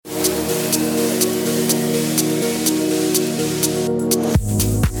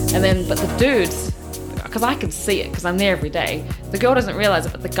And then, but the dudes, because I can see it because I'm there every day, the girl doesn't realize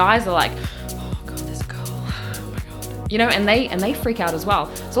it, but the guys are like, oh God, this girl, oh my God. You know, and they freak out as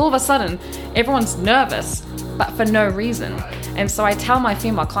well. So all of a sudden, everyone's nervous, but for no reason. And so I tell my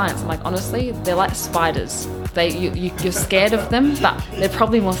female clients, I'm like, honestly, they're like spiders. You're scared of them, but they're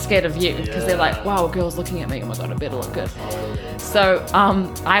probably more scared of you because they're like, wow, a girl's looking at me. Oh my God, I better look good. So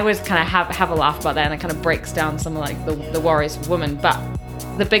I always kind of have a laugh about that, and it kind of breaks down some of like the worries for women. But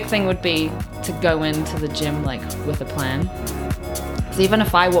the big thing would be to go into the gym like with a plan. So even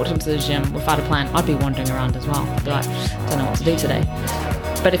if I walked into the gym without a plan, I'd be wandering around as well. I'd be like, don't know what to do today.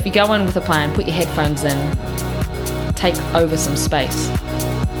 But if you go in with a plan, put your headphones in, take over some space,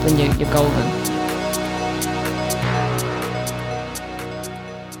 then you're golden.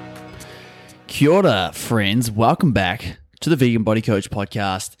 Kia ora, friends. Welcome back to the Vegan Body Coach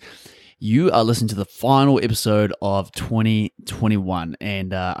podcast. You are listening to the final episode of 2021.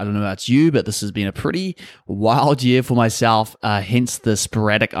 And I don't know about you, but this has been a pretty wild year for myself, hence the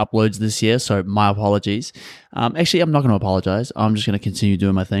sporadic uploads this year. So my apologies. Actually, I'm not going to apologize. I'm just going to continue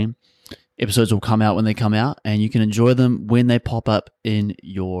doing my thing. Episodes will come out when they come out, and you can enjoy them when they pop up in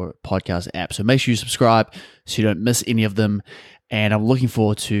your podcast app. So make sure you subscribe so you don't miss any of them. And I'm looking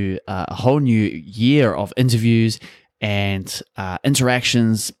forward to a whole new year of interviews and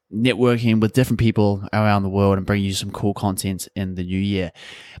interactions, networking with different people around the world, and bring you some cool content in the new year.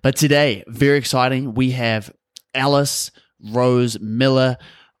 But today, very exciting, we have Alice Rose Miller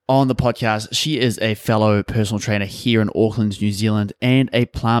on the podcast. She is a fellow personal trainer here in Auckland, New Zealand, and a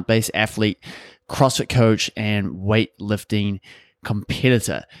plant-based athlete, CrossFit coach, and weightlifting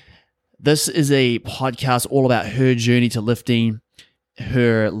competitor. This is a podcast all about her journey to lifting,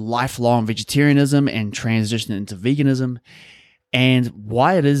 her lifelong vegetarianism and transition into veganism, and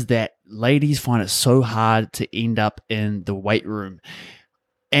why it is that ladies find it so hard to end up in the weight room.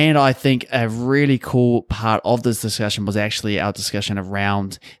 And I think a really cool part of this discussion was actually our discussion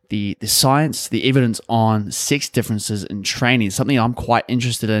around the science, the evidence on sex differences in training, something I'm quite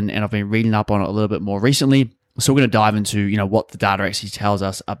interested in, and I've been reading up on it a little bit more recently. So we're going to dive into, what the data actually tells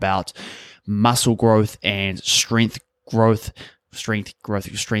us about muscle growth and strength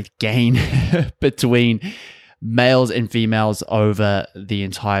gain between males and females over the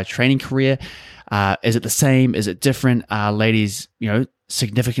entire training career. Is it the same? Is it different? Are ladies,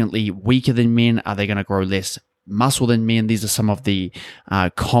 significantly weaker than men? Are they going to grow less muscle than men? These are some of the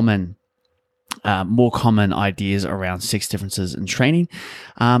more common ideas around sex differences in training,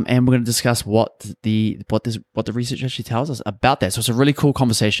 and we're going to discuss what the research actually tells us about that. So it's a really cool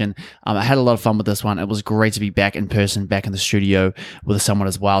conversation. I had a lot of fun with this one. It was great to be back in person, back in the studio with someone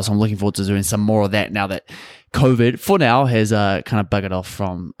as well. So I'm looking forward to doing some more of that now that COVID, for now, has kind of buggered off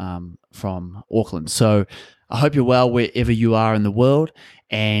from Auckland. So I hope you're well wherever you are in the world,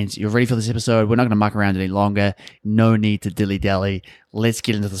 and you're ready for this episode. We're not going to muck around any longer. No need to dilly-dally. Let's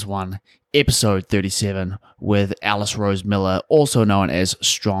get into this one. Episode 37 with Alice Rose Miller, also known as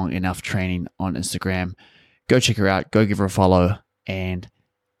Strong Enough Training on Instagram. Go check her out, go give her a follow, and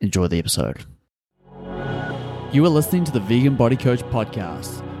enjoy the episode. You are listening to the Vegan Body Coach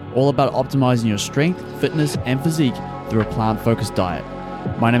podcast, all about optimizing your strength, fitness, and physique through a plant-focused diet.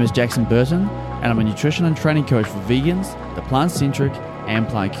 My name is Jackson Burton, and I'm a nutrition and training coach for vegans, the plant-centric, and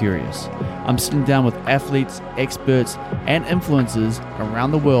plant-curious. I'm sitting down with athletes, experts, and influencers around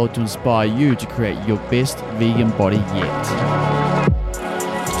the world to inspire you to create your best vegan body yet.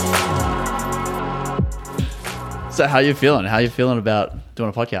 So how you feeling? How you feeling about doing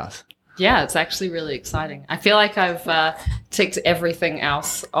a podcast? Yeah, it's actually really exciting. I feel like I've ticked everything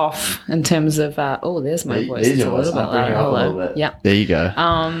else off in terms of, there's my voice. It's a little bit louder. Hello. Yeah. There you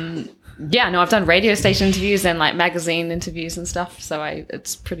go. Yeah, no, I've done radio station interviews and like magazine interviews and stuff. So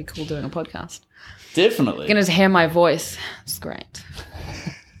it's pretty cool doing a podcast. Definitely. You're going to hear my voice. It's great.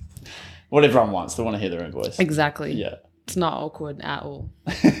 What everyone wants. They want to hear their own voice. Exactly. Yeah. It's not awkward at all.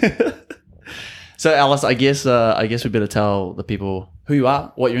 So Alice, I guess we better tell the people who you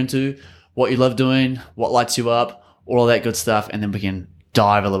are, what you're into, what you love doing, what lights you up, all of that good stuff, and then we can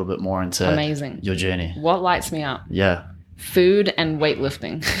dive a little bit more into your journey. What lights me up? Yeah. Food and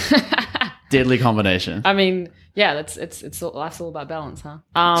weightlifting. Deadly combination. I mean, yeah, it's life's all about balance, huh?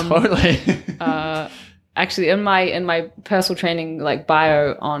 Totally. Actually, in my personal training like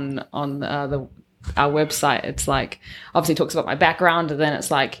bio on our website, it's like obviously talks about my background, and then it's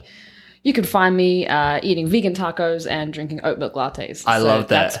like you can find me eating vegan tacos and drinking oat milk lattes. I love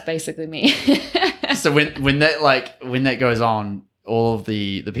that. That's basically me. So when that goes on, all of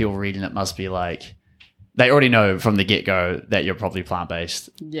the people reading it must be like, they already know from the get-go that you're probably plant-based.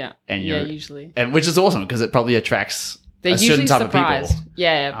 Yeah. And usually. And which is awesome because it probably attracts They're a certain usually type of people. surprised.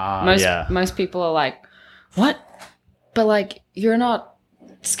 Yeah. Most people are like, what? But like, you're not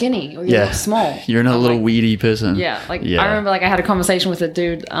skinny or you're not small. You're not a little like, weedy person. Yeah. Like I remember like I had a conversation with a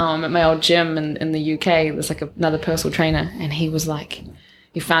dude at my old gym in the UK. There's like another personal trainer, and he was like,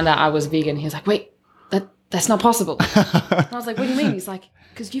 he found out I was vegan. He was like, wait, that's not possible. And I was like, what do you mean? He's like,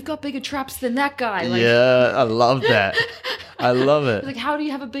 because you've got bigger traps than that guy. Like, yeah, I love that. I love it. Like, how do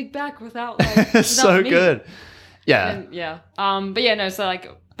you have a big back without like so me? good. Yeah. And, yeah. But yeah, no, so like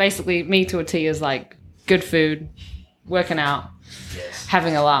basically me to a T is like good food, working out,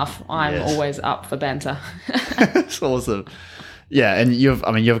 having a laugh. I'm always up for banter. It's awesome. Yeah, and you've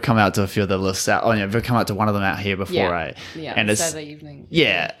come out to a few of the lists out. Oh, yeah, you've come out to one of them out here before, right? Yeah, and it's Saturday evening.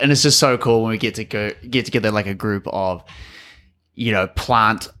 Yeah, and it's just so cool when we get together like a group of,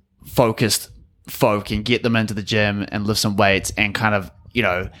 plant focused folk and get them into the gym and lift some weights and kind of,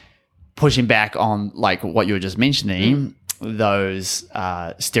 pushing back on like what you were just mentioning, those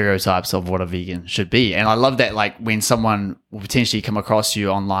stereotypes of what a vegan should be. And I love that, like when someone will potentially come across you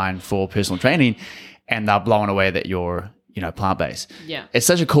online for personal training and they're blown away that you're plant-based. Yeah. It's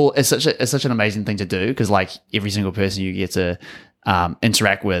such an amazing thing to do, because like every single person you get to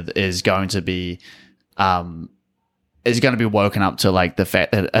interact with is going to be woken up to like the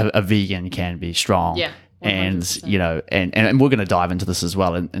fact that a vegan can be strong. Yeah. 100%. And we're going to dive into this as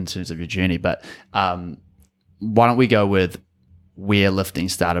well in terms of your journey, but why don't we go with where lifting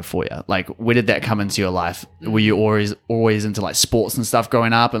started for you? Like, where did that come into your life? Were you always into like sports and stuff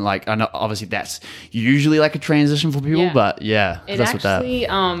growing up? And like, I know obviously that's usually like a transition for people, but yeah, it actually,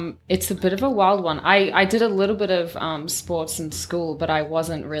 it's a bit of a wild one. I did a little bit of sports in school, but I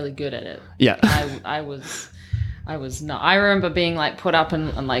wasn't really good at it. Yeah. I was not. I remember being like put up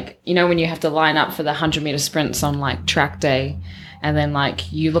and like, when you have to line up for the 100-meter sprints on like track day, and then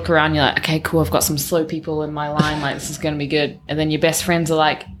like you look around, you're like, okay, cool, I've got some slow people in my line, like this is gonna be good. And then your best friends are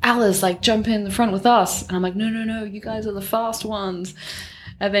like, Alice, like jump in the front with us. And I'm like, no, you guys are the fast ones.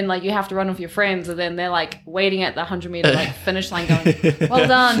 And then like you have to run with your friends, and then they're like waiting at the 100-meter like finish line going, well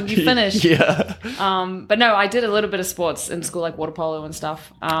done, you finished. Yeah. But no, I did a little bit of sports in school, like water polo and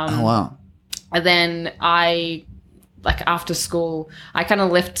stuff. Oh wow. And then after school, I kind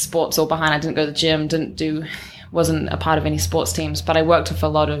of left sports all behind. I didn't go to the gym, wasn't a part of any sports teams, but I worked with a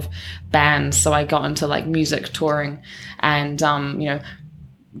lot of bands. So I got into like music touring and,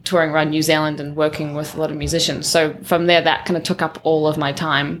 touring around New Zealand and working with a lot of musicians. So from there, that kind of took up all of my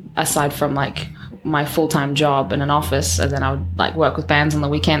time, aside from like my full-time job in an office. And then I would like work with bands on the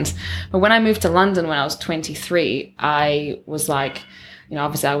weekends. But when I moved to London when I was 23, I was like,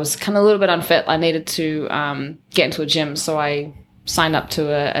 obviously I was kind of a little bit unfit. I needed to get into a gym. So I signed up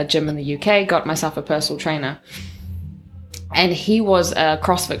to a gym in the UK, got myself a personal trainer. And he was a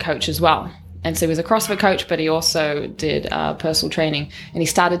CrossFit coach as well. And so he was a CrossFit coach, but he also did personal training. And he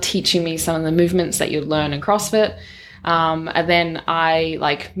started teaching me some of the movements that you'd learn in CrossFit. And then I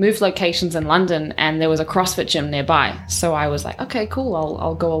like moved locations in London, and there was a CrossFit gym nearby. So I was like, okay, cool.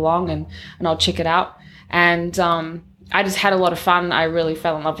 I'll go along and I'll check it out. And I just had a lot of fun. I really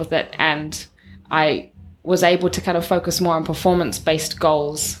fell in love with it. And I was able to kind of focus more on performance-based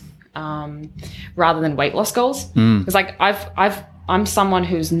goals rather than weight loss goals. Because like I'm someone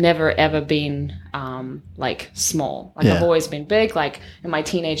who's never ever been like small. Like I've always been big. Like in my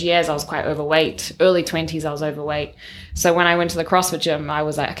teenage years, I was quite overweight. Early 20s, I was overweight. So when I went to the CrossFit gym, I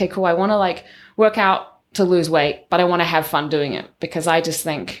was like, okay, cool. I want to like work out to lose weight, but I want to have fun doing it, because I just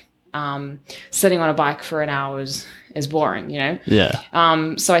think sitting on a bike for an hour is boring,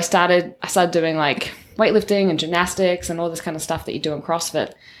 Yeah. So I started doing like weightlifting and gymnastics and all this kind of stuff that you do in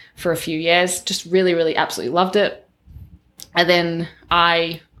CrossFit for a few years. Just really, really absolutely loved it. And then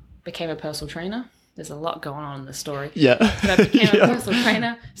I became a personal trainer. There's a lot going on in this story. Yeah. But I became a personal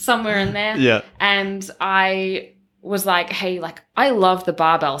trainer somewhere in there. Yeah. And I was like, hey, like I love the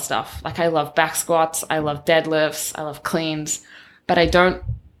barbell stuff. Like I love back squats. I love deadlifts. I love cleans, but I don't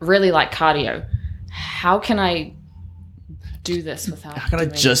really like cardio. How can I do this without How can I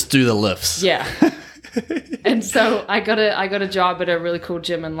just do the lifts? Yeah. And so I got a job at a really cool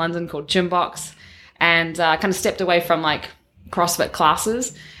gym in London called Gymbox, and kind of stepped away from like CrossFit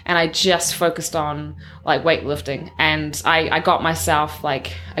classes, and I just focused on like weightlifting. And I got myself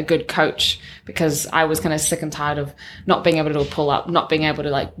like a good coach, because I was kind of sick and tired of not being able to do a pull up, not being able to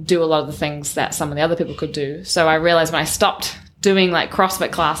like do a lot of the things that some of the other people could do. So I realized when I stopped doing like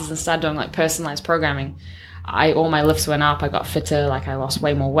CrossFit classes and started doing like personalized programming, all my lifts went up. I got fitter, like I lost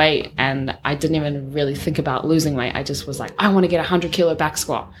way more weight, and I didn't even really think about losing weight. I just was like, I want to get a 100 kilo back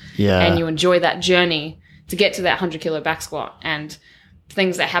squat. Yeah. And you enjoy that journey to get to that 100 kilo back squat. And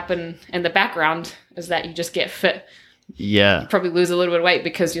things that happen in the background is that you just get fit Yeah. probably lose a little bit of weight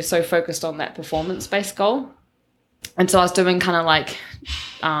because you're so focused on that performance-based goal. And so I was doing kind of like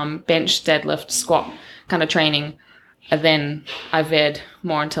bench, deadlift, squat kind of training. And then I veered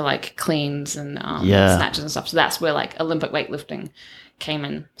more into like cleans and snatches and stuff. So that's where like Olympic weightlifting came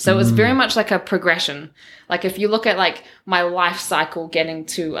in. So it was very much like a progression. Like if you look at like my life cycle getting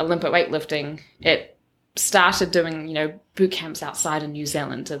to Olympic weightlifting, it started doing, you know, boot camps outside in New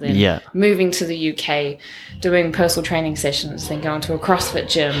Zealand, and then moving to the UK, doing personal training sessions, then going to a CrossFit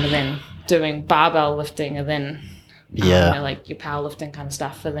gym, and then doing barbell lifting, and then you know, like your powerlifting kind of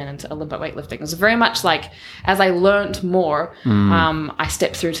stuff, and then into Olympic weightlifting. It was very much like as I learned more, I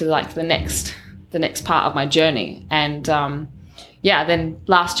stepped through to like the next part of my journey. And then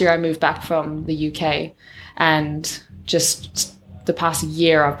last year I moved back from the UK, and just the past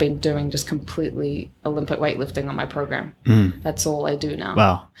year I've been doing just completely Olympic weightlifting on my program. That's all I do now.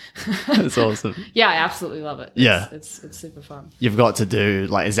 Wow. That's awesome. Yeah, I absolutely love it. It's super fun. You've got to do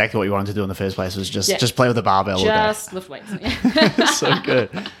like exactly what you wanted to do in the first place, was just play with the barbell all day. Just lift weights. So good.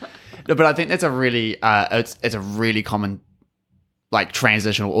 No, but I think that's a really it's a really common like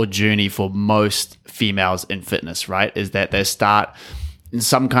transition or journey for most females in fitness, right? Is that they start in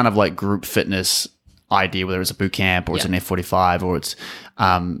some kind of like group fitness idea, whether it's a boot camp or it's an F45 or it's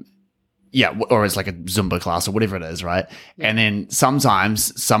or it's like a Zumba class or whatever it is, right? And then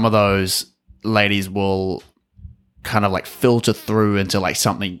sometimes some of those ladies will kind of like filter through into like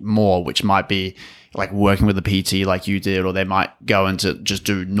something more, which might be like working with a PT like you did, or they might go into just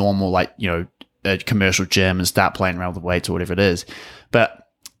do normal, like, you know, a commercial gym and start playing around with weights or whatever it is. But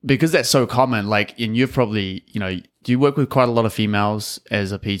because that's so common, like, and you've probably, you know, do you work with quite a lot of females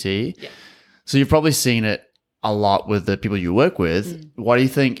as a PT? Yeah. So you've probably seen it a lot with the people you work with. What do you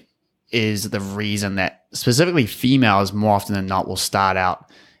think is the reason that specifically females more often than not will start out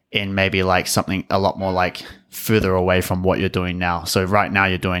in maybe like something a lot more like further away from what you're doing now? So right now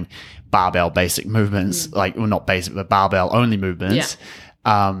you're doing barbell basic movements, like, well, not basic, but barbell only movements.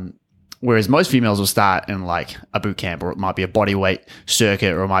 Whereas most females will start in like a boot camp, or it might be a body weight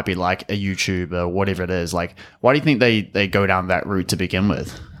circuit, or it might be like a YouTube or whatever it is. Like, why do you think they go down that route to begin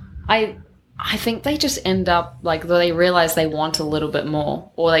with? I think they just end up like they realize they want a little bit more,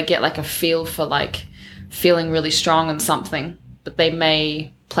 or they get like a feel for like feeling really strong in something, but they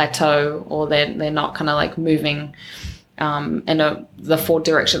may plateau, or they're not kind of like moving in the forward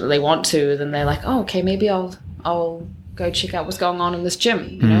direction that they want to. Then they're like, oh, okay, maybe I'll go check out what's going on in this gym.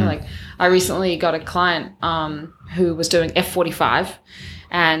 You know, like I recently got a client who was doing F45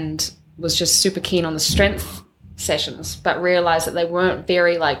 and was just super keen on the strength sessions, but realized that they weren't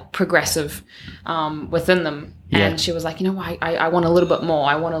very like progressive within them. And she was like, you know, I want a little bit more.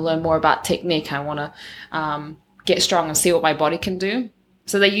 I want to learn more about technique. I want to get strong and see what my body can do.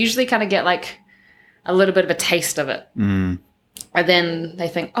 So they usually kind of get like a little bit of a taste of it. And then they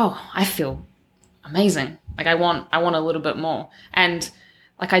think, oh, I feel amazing. Like I want a little bit more. And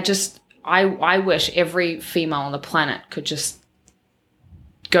like I wish every female on the planet could just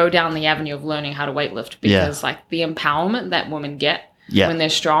go down the avenue of learning how to weightlift, because like the empowerment that women get when they're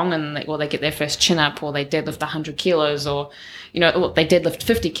strong, and they get their first chin up, or they deadlift 100 kilos, or, you know, they deadlift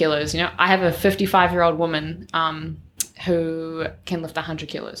 50 kilos. You know, I have a 55-year-old woman who can lift 100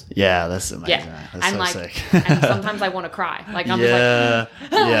 kilos. Yeah, that's amazing. Yeah. That's and so like, sick. and sometimes I want to cry. Like I'm just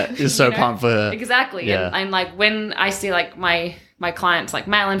like, you're so you know? pumped for her. Exactly. Yeah. And like when I see like my clients, like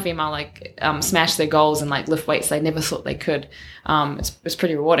male and female, like smash their goals and like lift weights they never thought they could, it's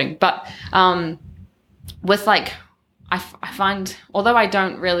pretty rewarding. But with like, I find, although I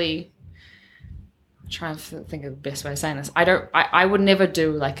don't really, I'm trying to think of the best way of saying this, I would never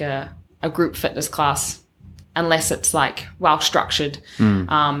do like a group fitness class unless it's like well structured, and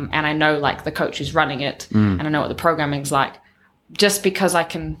I know like the coach who's running it, and I know what the programming's like, just because I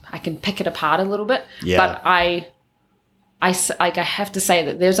can pick it apart a little bit. But I have to say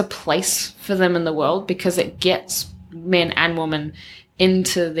that there's a place for them in the world, because it gets men and women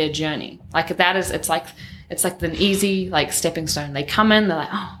into their journey. Like it's like an easy like stepping stone. They come in, they're like,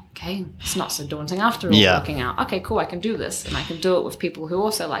 oh, okay, it's not so daunting after all working out. Okay, cool, I can do this, and I can do it with people who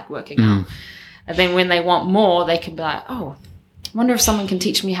also like working out. And then when they want more, they can be like, oh, I wonder if someone can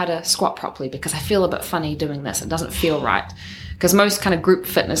teach me how to squat properly, because I feel a bit funny doing this. It doesn't feel right. Because most kind of group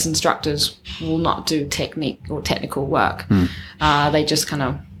fitness instructors will not do technique or technical work. They just kind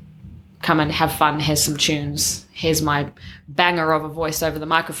of come and have fun. Here's some tunes. Here's my banger of a voice over the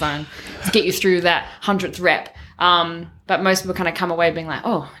microphone to get you through that 100th rep. But But most people kind of come away being like,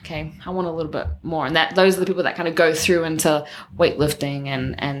 oh, okay, I want a little bit more. And those are the people that kind of go through into weightlifting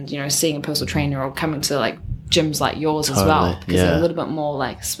and you know, seeing a personal trainer or coming to like gyms like yours as well, because they're a little bit more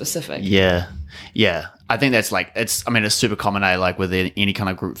like specific. Yeah. I think that's like, it's super common, like with any kind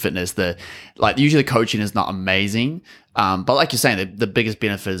of group fitness, usually coaching is not amazing. But like you're saying, the biggest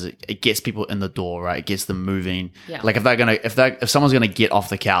benefit is it gets people in the door, right? It gets them moving. Yeah. Like if someone's going to get off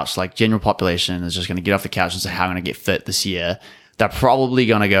the couch, like general population is just going to get off the couch and say, how am I going to get fit this year? They're probably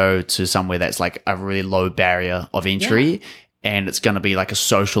going to go to somewhere that's like a really low barrier of entry. Yeah. And it's going to be like a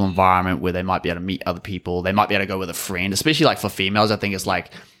social environment where they might be able to meet other people. They might be able to go with a friend, especially like for females. I think it's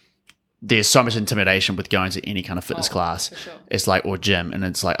like, there's so much intimidation with going to any kind of fitness class. For sure. It's like, or gym. And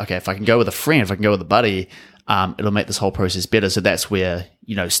it's like, okay, if I can go with a friend, if I can go with a buddy, it'll make this whole process better. So that's where,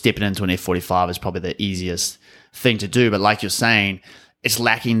 you know, stepping into an F45 is probably the easiest thing to do. But like you're saying, it's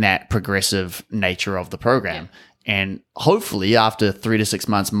lacking that progressive nature of the program. Yeah. And hopefully after 3 to 6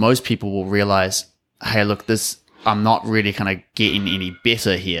 months, most people will realize, hey, look, I'm not really kind of getting any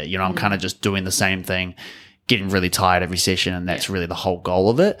better here. You know, I'm kind of just doing the same thing, getting really tired every session. And that's really the whole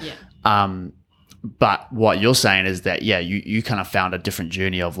goal of it. Yeah. But what you're saying is that, you kind of found a different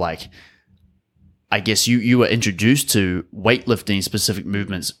journey of like, I guess you were introduced to weightlifting specific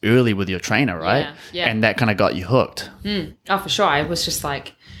movements early with your trainer, right? Yeah. And that kind of got you hooked. Oh, for sure. I was just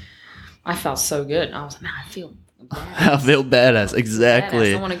like, I felt so good. I was like, man, I feel badass. I feel badass.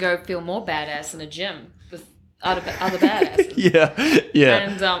 Exactly. I want to go feel more badass in a gym with other badasses. Yeah.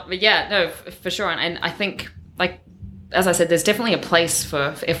 And, but yeah, no, for sure. And I think like, as I said, there's definitely a place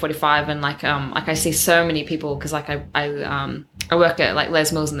for F45, and like I see so many people, because like I work at like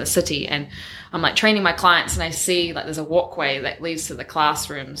Les Mills in the city, and I'm like training my clients, and I see like there's a walkway that leads to the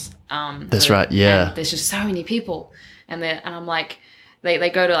classrooms. That's right. Yeah. And there's just so many people, and I'm like, they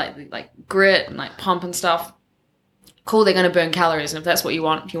go to like grit and like pump and stuff. Cool, they're going to burn calories, and if that's what you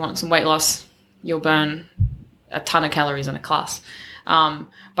want, if you want some weight loss, you'll burn a ton of calories in a class.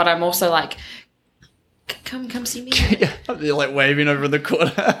 But I'm also like, come see me. Yeah, they're like waving over in the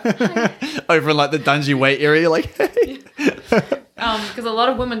corner, over in like the Dungey weight area, like. Hey. Because a lot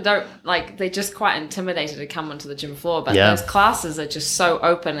of women don't like, they're just quite intimidated to come onto the gym floor. But those classes are just so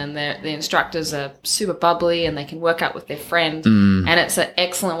open, and the instructors are super bubbly, and they can work out with their friend, and it's an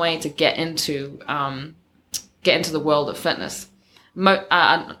excellent way to get into the world of fitness.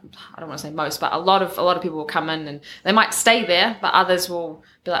 I don't want to say most, but a lot of people will come in and they might stay there, but others will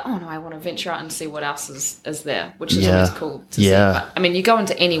be like, oh no, I want to venture out and see what else is there, which is always cool to see. But I mean, you go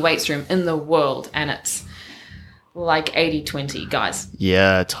into any weights room in the world and it's like 80-20 guys.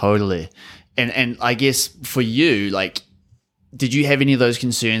 Yeah, totally. And I guess for you, like, did you have any of those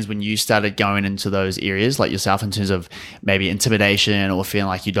concerns when you started going into those areas, like yourself, in terms of maybe intimidation or feeling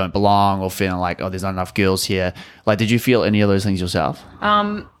like you don't belong or feeling like, oh, there's not enough girls here? Like, did you feel any of those things yourself?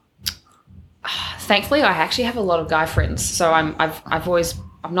 Thankfully, I actually have a lot of guy friends, so I'm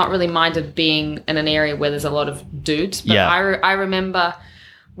not really minded being in an area where there's a lot of dudes. But I remember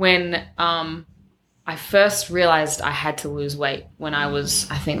when I first realized I had to lose weight when I was,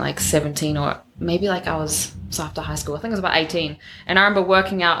 I think, like 17, or maybe like I was after high school. I think I was about 18. And I remember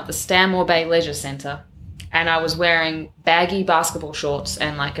working out at the Stanmore Bay Leisure Centre, and I was wearing baggy basketball shorts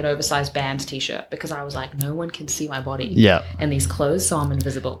and like an oversized band t-shirt, because I was like, no one can see my body in these clothes, so I'm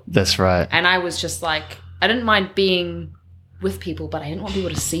invisible. That's right. And I was just like, I didn't mind being with people, but I didn't want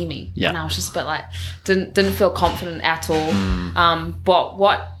people to see me. And I was just, but like, didn't feel confident at all. But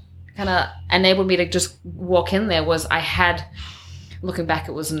what kind of enabled me to just walk in there was I had, looking back,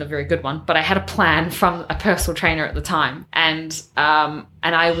 it wasn't a very good one, but I had a plan from a personal trainer at the time. And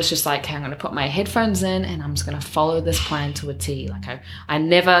I was just like, hey, I'm going to put my headphones in and I'm just going to follow this plan to a T. Like I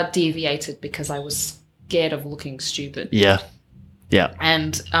never deviated because I was scared of looking stupid. Yeah.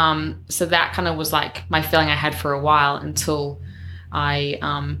 And so that kind of was like my feeling I had for a while, until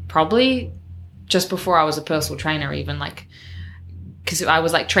I probably just before I was a personal trainer, even like, because I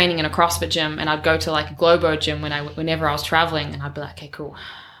was like training in a CrossFit gym, and I'd go to like a Globo gym whenever I was traveling, and I'd be like, okay, cool.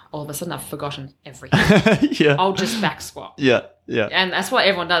 All of a sudden I've forgotten everything. I'll just back squat. Yeah. And that's what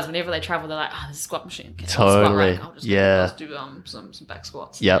everyone does whenever they travel. They're like, oh, there's a squat machine. Okay, totally. I'll just do some back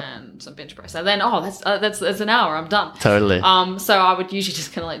squats and some bench press. And then that's an hour. I'm done. Totally. So I would usually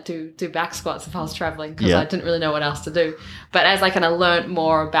just kind of like do back squats if I was traveling, because I didn't really know what else to do. But as I kind of learned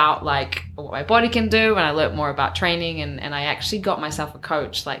more about like what my body can do, and I learned more about training, and I actually got myself a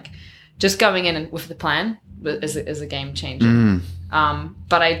coach, like just going in and with the plan is a game changer.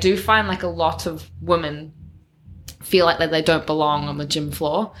 But I do find like a lot of women feel like that they don't belong on the gym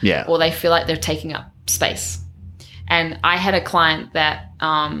floor, or they feel like they're taking up space. And I had a client that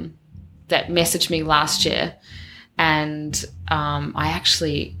that messaged me last year And I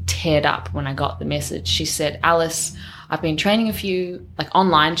actually teared up when I got the message. She said, Alice, I've been training with you like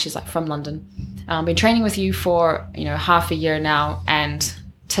online. She's like from London. I've been training with you for, half a year now. And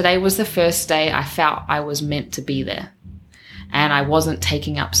today was the first day I felt I was meant to be there. And I wasn't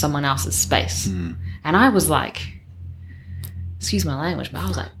taking up someone else's space. And I was like, excuse my language, but I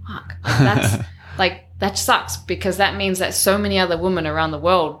was like, fuck. That sucks, because that means that so many other women around the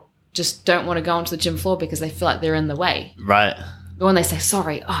world just don't want to go onto the gym floor because they feel like they're in the way. Right. But when they say,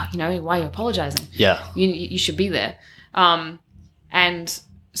 sorry, why are you apologizing? Yeah. You should be there. And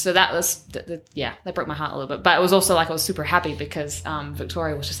so that was, that broke my heart a little bit. But it was also like I was super happy because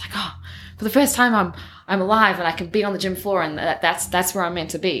Victoria was just like, for the first time I'm alive and I can be on the gym floor, and that's where I'm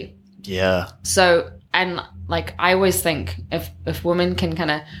meant to be. Yeah. So, and like I always think if women can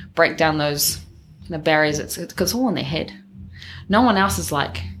kind of break down those kind of barriers, it's because it's all in their head. No one else is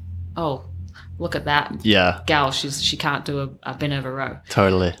like, oh, look at that gal, she can't do a bent over row.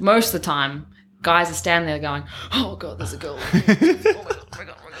 Totally. Most of the time, guys are standing there going, oh god, there's a girl. Oh my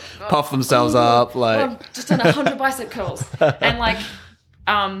god. Puff themselves up like I've just done 100 bicep curls. And like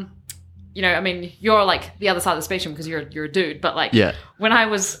you're like the other side of the spectrum because you're a dude, but like when I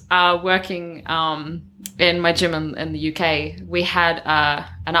was working in my gym in the UK, we had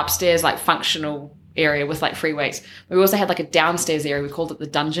an upstairs like functional area with like free weights. We also had like a downstairs area. We called it the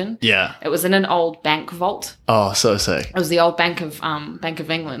dungeon. Yeah. It was in an old bank vault. Oh, so sick. It was the old Bank of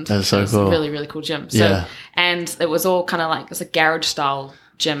England. That's so cool. It was a really, really cool gym. So, and it was all kind of like, it was a garage style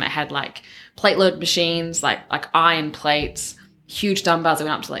gym. It had like plate load machines, like iron plates, huge dumbbells that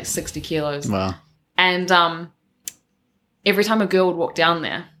went up to like 60 kilos. Wow. And every time a girl would walk down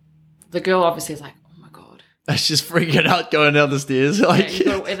there, the girl obviously is like, that's just freaking out going down the stairs. Like,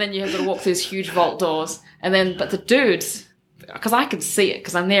 and then you've got to walk through these huge vault doors. And then, but the dudes, because I can see it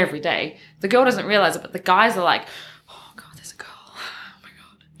because I'm there every day, the girl doesn't realize it, but the guys are like, oh God, there's a girl. Oh my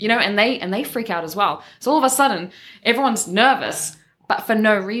God. And they freak out as well. So all of a sudden, everyone's nervous, but for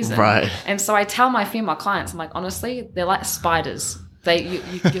no reason. Right. And so I tell my female clients, I'm like, honestly, they're like spiders.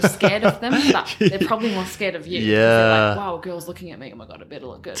 You're scared of them, but they're probably more scared of you. Yeah. They're like, wow, a girl's looking at me. Oh my God, I better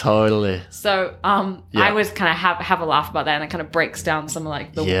look good. Totally. So I always kind of have a laugh about that, and it kind of breaks down some of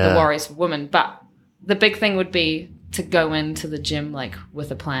like the worries for women. But the big thing would be to go into the gym like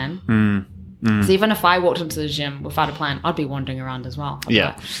with a plan. So even if I walked into the gym without a plan, I'd be wandering around as well. I'd be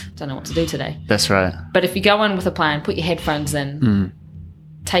like, don't know what to do today. That's right. But if you go in with a plan, put your headphones in,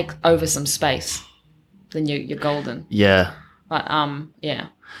 take over some space, then you're golden. Yeah. But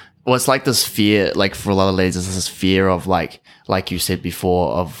well, it's like this fear, like for a lot of ladies, it's this fear of like you said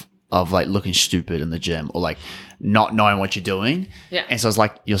before, of like looking stupid in the gym or like not knowing what you're doing. Yeah. And so it's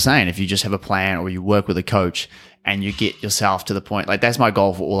like you're saying, if you just have a plan or you work with a coach and you get yourself to the point, like that's my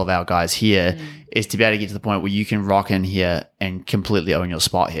goal for all of our guys here, is to be able to get to the point where you can rock in here and completely own your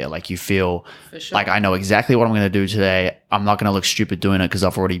spot here. Like you feel like I know exactly what I'm going to do today. I'm not going to look stupid doing it because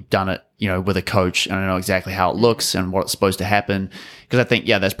I've already done it, with a coach, and I know exactly how it looks and what's supposed to happen. Because I think,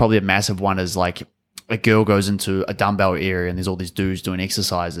 that's probably a massive one, is like a girl goes into a dumbbell area and there's all these dudes doing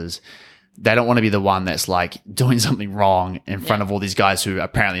exercises. They don't want to be the one that's like doing something wrong in front of all these guys who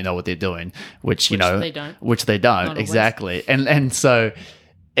apparently know what they're doing, which they don't exactly. And so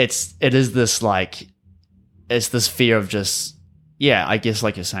it is this like, it's this fear of just, I guess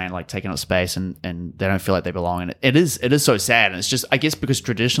like you're saying, like taking up space and they don't feel like they belong. And it is so sad. And it's just, I guess because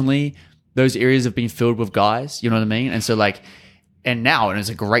traditionally those areas have been filled with guys, you know what I mean? And so like, and it's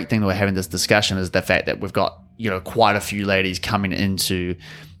a great thing that we're having this discussion, is the fact that we've got, quite a few ladies coming into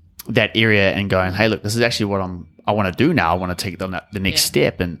that area and going, hey, look, this is actually what I want to do now. I want to take the next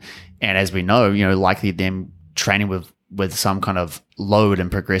step. And as we know, likely them training with some kind of load and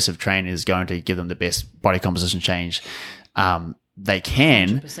progressive training is going to give them the best body composition change they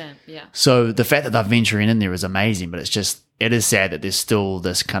can. 100%, yeah. So the fact that they're venturing in there is amazing, but it is sad that there's still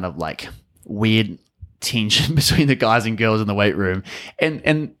this kind of like weird tension between the guys and girls in the weight room,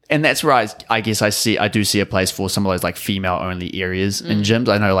 and that's where I guess I do see a place for some of those like female only areas in gyms.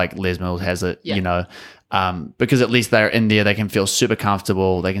 I know like Les Mills has it, because at least they're in there, they can feel super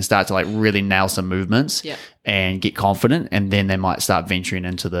comfortable, they can start to like really nail some movements and get confident, and then they might start venturing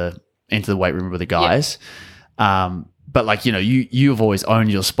into the weight room with the guys. But like you've always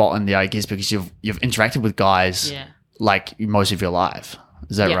owned your spot in there, I guess, because you've interacted with guys like most of your life.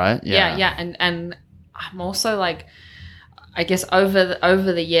 Is that right? Yeah. And I'm also like, I guess over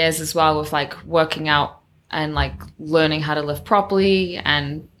the years as well, with like working out and like learning how to lift properly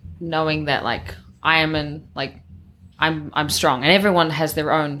and knowing that like I am in like I'm strong, and everyone has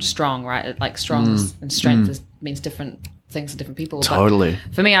their own strong, right? Like strong and strength means different things to different people. Totally.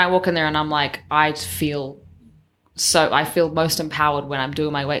 But for me, I walk in there and I'm like, I feel so I feel most empowered when I'm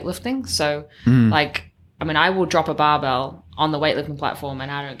doing my weightlifting. So like, I mean, I will drop a barbell on the weightlifting platform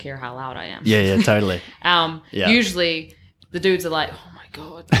and I don't care how loud I am. Yeah, totally. Usually the dudes are like, oh my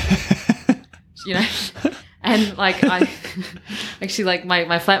God, you know? And like I actually, like my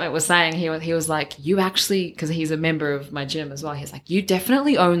flatmate was saying, he was like, you actually, because he's a member of my gym as well, he's like, you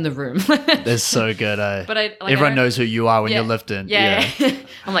definitely own the room. That's so good. But everyone knows who you are when you're lifting. Yeah.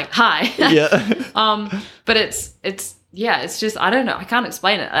 I'm like, hi. Yeah. But it's just, I don't know, I can't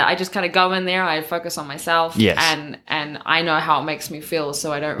explain it. I just kind of go in there, I focus on myself. Yes. And I know how it makes me feel,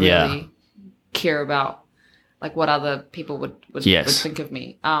 so I don't really care about like what other people would think of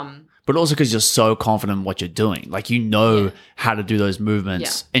me. But also because you're so confident in what you're doing. Like, you know how to do those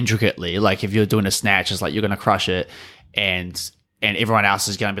movements intricately. Like, if you're doing a snatch, it's like you're going to crush it. And everyone else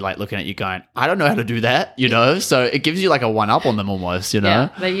is going to be like looking at you going, I don't know how to do that, you know? So it gives you like a one-up on them almost, you know?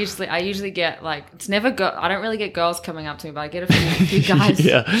 Yeah, I usually get like, it's never I don't really get girls coming up to me, but I get a few guys,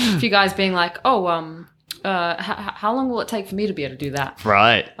 a few guys being like, oh, how long will it take for me to be able to do that?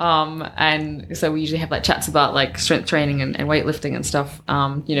 Right. And so we usually have like chats about like strength training and weightlifting and stuff,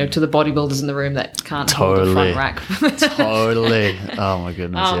 you know, to the bodybuilders in the room that can't hold the front rack. Totally. Oh my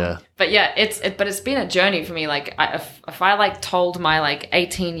goodness. But yeah, it's been a journey for me. Like if I like told my like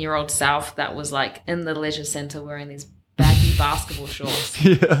 18-year-old self that was like in the leisure center wearing these baggy basketball shorts,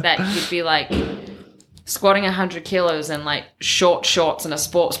 that you'd be like squatting 100 kilos and like shorts and a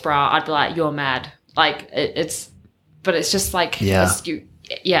sports bra, I'd be like, you're mad. Like it's just like it's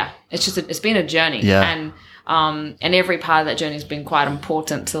been a journey, and every part of that journey has been quite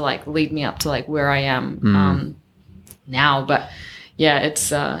important to like lead me up to like where I am now. But yeah, it's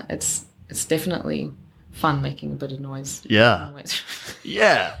definitely fun making a bit of noise. Yeah.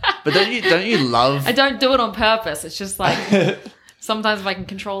 But don't you love? I don't do it on purpose. It's just like sometimes if I can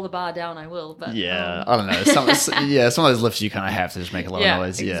control the bar down, I will. But I don't know. Some of those lifts you kind of have to just make a lot of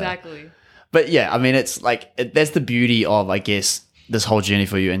noise. Yeah, exactly. But yeah, I mean, it's like that's the beauty of, I guess, this whole journey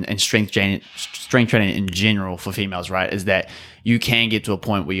for you and strength training in general for females, right? Is that you can get to a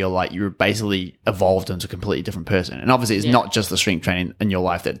point where you're basically evolved into a completely different person. And obviously, it's not just the strength training in your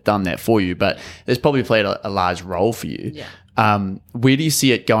life that's done that for you, but it's probably played a large role for you. Yeah. Where do you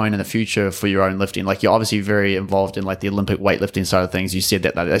see it going in the future for your own lifting? Like, you're obviously very involved in like the Olympic weightlifting side of things. You said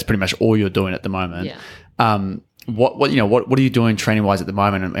that that's pretty much all you're doing at the moment. Yeah. What are you doing training wise at the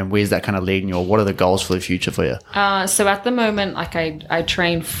moment, and where's that kind of leading you, or what are the goals for the future for you? So at the moment, like I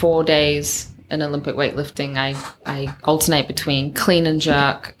train 4 days in Olympic weightlifting. I alternate between clean and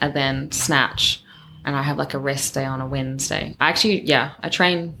jerk and then snatch, and I have like a rest day on a Wednesday. I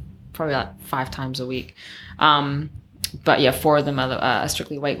train probably like 5 times a week. But yeah, 4 of them are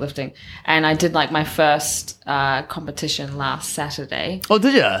strictly weightlifting. And I did like my first competition last Saturday. Oh,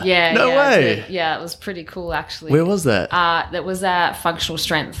 did you? Yeah. No way. Yeah, it was pretty cool actually. Where was that? That was at Functional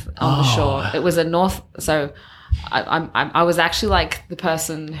Strength on the shore. It was so I was actually like the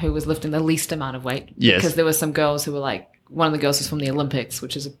person who was lifting the least amount of weight. Yes. Because there were some girls who were like, one of the girls was from the Olympics,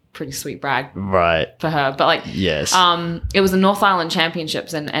 which is a pretty sweet brag for her. But like, yes, it was the North Island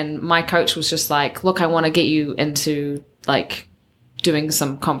Championships, and my coach was just like, look, I want to get you into like doing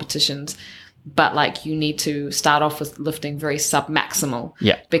some competitions, but like you need to start off with lifting very sub-maximal.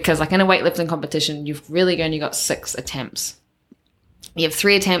 Yeah. Because like in a weightlifting competition, you've really only got 6 attempts. You have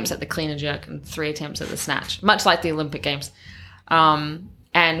 3 attempts at the clean and jerk and 3 attempts at the snatch, much like the Olympic Games.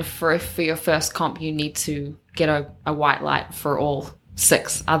 And for your first comp, you need to get a white light for all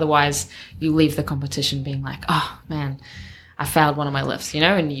 6. Otherwise, you leave the competition being like, oh, man, I failed one of my lifts, you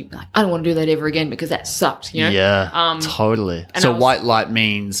know? And you're like, I don't want to do that ever again because that sucked, you know? Yeah, totally. So white light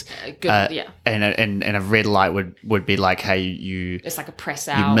means, good, and a red light would be like, hey, you... It's like a press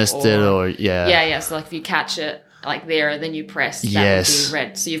out. You missed it or, yeah. Yeah. So like if you catch it, like there, then you press, that would be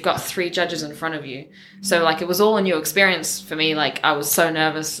red. So you've got 3 judges in front of you. So like it was all a new experience for me. Like I was so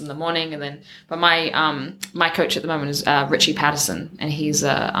nervous in the morning, and then, but my coach at the moment is Richie Patterson, and he's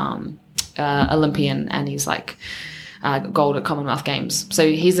a Olympian, and he's like gold at Commonwealth Games. So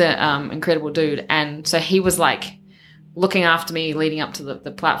he's a incredible dude, and so he was like looking after me leading up to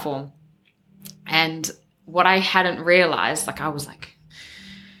the platform. And what I hadn't realized, like I was like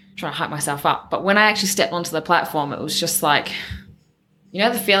trying to hype myself up, but when I actually stepped onto the platform, it was just like, you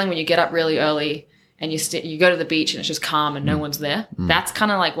know, the feeling when you get up really early and you go to the beach and it's just calm and no one's there. That's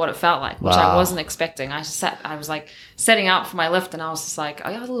kind of like what it felt like, which I wasn't expecting. I was like setting up for my lift, and I was just like,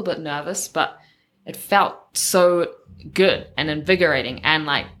 I was a little bit nervous, but it felt so good and invigorating, and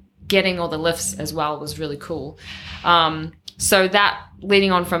like getting all the lifts as well was really cool. So that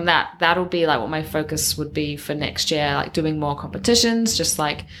leading on from that'll be like what my focus would be for next year, like doing more competitions, just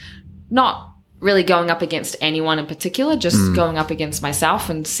like not really going up against anyone in particular, just going up against myself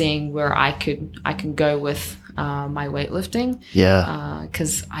and seeing where I can go with my weightlifting. Yeah.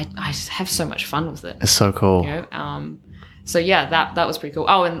 Because I just have so much fun with it. It's so cool. You know? So yeah, that was pretty cool.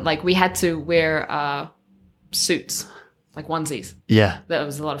 Oh, and like we had to wear suits, like onesies. Yeah. That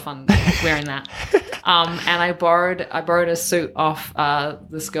was a lot of fun wearing that. And I borrowed a suit off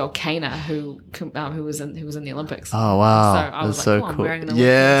this girl Kana who was in the Olympics. Oh wow, So I was that's like, so I'm cool. wearing an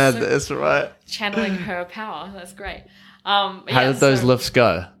Yeah, Olympic suit, that's right. channeling her power. That's great. How did those lifts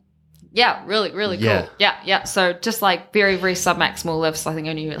go? Yeah, really, really cool. Yeah. Yeah. So just like very, very submaximal lifts. I think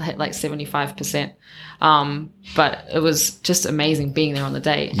only hit like 75%. But it was just amazing being there on the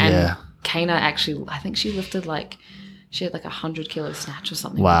day. And Yeah. Kana actually, I think she lifted she had like 100 kilo snatch or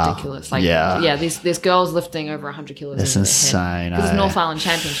something Wow. ridiculous. Like, Yeah. there's girls lifting over 100 kilos. That's over their head. insane. Because it's eh? North Island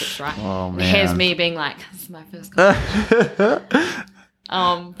Championships, right? Oh, And man. here's me being like, this is my first competition.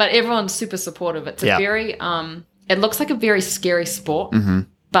 But everyone's super supportive. It's a Yeah. very, it looks like a very scary sport, Mm-hmm.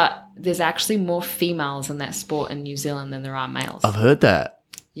 but there's actually more females in that sport in New Zealand than there are males. I've heard that,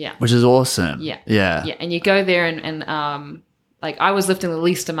 Yeah. which is awesome. Yeah. Yeah. Yeah. And you go there and like I was lifting the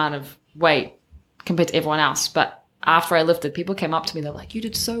least amount of weight compared to everyone else, but after I lifted, people came up to me. They're like, "You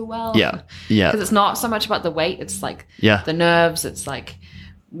did so well." Yeah. Yeah. Because it's not so much about the weight; it's like Yeah. the nerves. It's like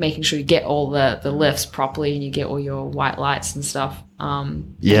making sure you get all the lifts properly and you get all your white lights and stuff.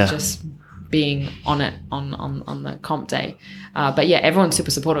 Yeah. And just being on it on the comp day. But yeah, everyone's super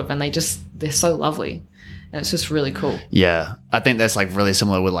supportive and they're so lovely. And it's just really cool. Yeah, I think that's like really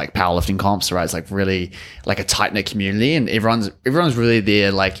similar with like powerlifting comps, right? It's like really like a tight knit community, and everyone's really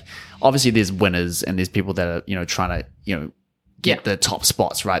there. Like, obviously, there's winners and there's people that are trying to get the top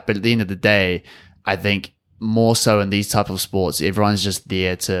spots, right? But at the end of the day, I think more so in these type of sports, everyone's just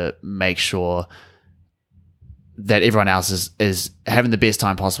there to make sure that everyone else is having the best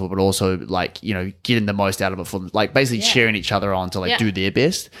time possible, but also like getting the most out of it for like basically cheering each other on to like do their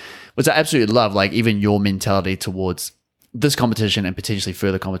best. Which I absolutely love, like even your mentality towards this competition and potentially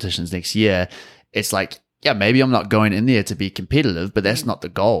further competitions next year. It's like, yeah, maybe I'm not going in there to be competitive, but that's not the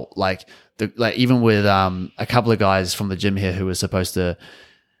goal. Like even with a couple of guys from the gym here who were supposed to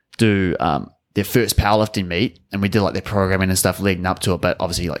do their first powerlifting meet, and we did like their programming and stuff leading up to it, but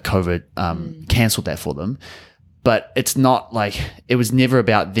obviously like COVID cancelled that for them. But it's not like, it was never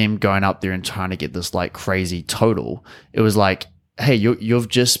about them going up there and trying to get this like crazy total. It was like, hey, you've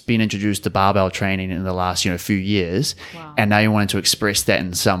just been introduced to barbell training in the last few years, and now you wanted to express that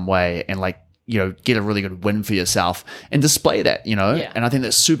in some way and like get a really good win for yourself and display that, And I think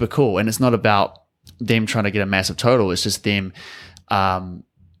that's super cool. And it's not about them trying to get a massive total. It's just them,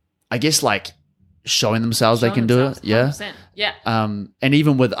 I guess, like showing themselves they can do it. Yeah. 100%. Yeah. And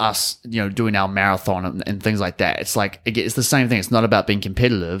even with us, doing our marathon and things like that, it's like, again, it's the same thing. It's not about being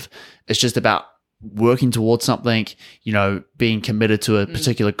competitive. It's just about working towards something, being committed to a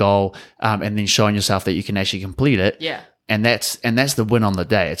particular goal, and then showing yourself that you can actually complete it. Yeah. And that's the win on the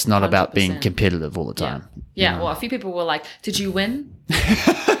day. It's not about being 100%. competitive all the time. Yeah. Well, a few people were like, "Did you win?"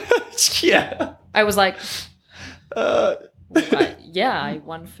 Yeah. I was like, "Yeah, I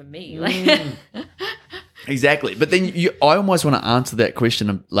won for me." Exactly. But then I almost want to answer that question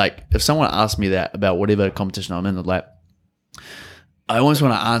of, like, if someone asked me that about whatever competition I'm in, like, I almost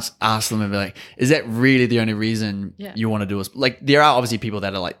want to ask them and be like, is that really the only reason you want to do a sport? Like, there are obviously people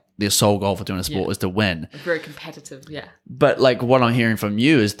that are like, their sole goal for doing a sport is to win. Very competitive, yeah. But like what I'm hearing from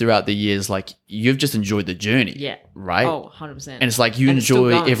you is throughout the years, like you've just enjoyed the journey. Yeah. Right? Oh, 100%. And it's like you And it's still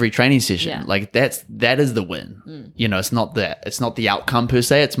enjoy going. every training session. Yeah. Like that is the win. It's not the outcome per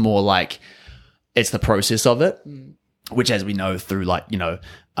se. It's more like it's the process of it, which, as we know through like,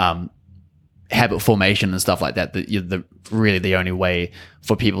 habit formation and stuff like that, really the only way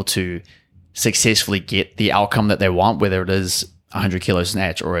for people to successfully get the outcome that they want, whether it is 100 kilo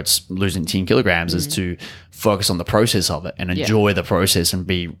snatch or it's losing 10 kilograms, is to focus on the process of it and enjoy the process and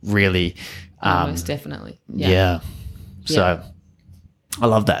be really most definitely. yeah. So I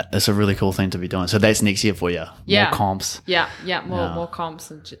love that. It's a really cool thing to be doing. So that's next year for you. Yeah. More comps. Yeah. More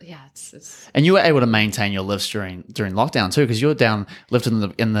comps and it's And you were able to maintain your lifts during lockdown too, because you were down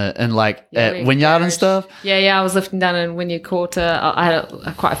lifting in at Wynyard and stuff. Yeah. I was lifting down in Wynyard Quarter. I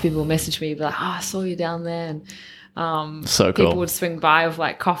had quite a few people message me, like, "Oh, I saw you down there," and so cool. people would swing by with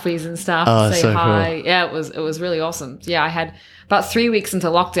like coffees and stuff, say so hi. cool. Yeah, it was really awesome. Yeah, I had about 3 weeks into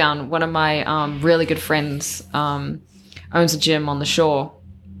lockdown. One of my really good friends owns a gym on the shore.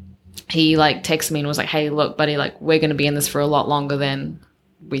 He like texted me and was like, "Hey, look, buddy, like we're going to be in this for a lot longer than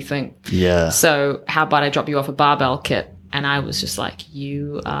we think. Yeah. So how about I drop you off a barbell kit?" And I was just like,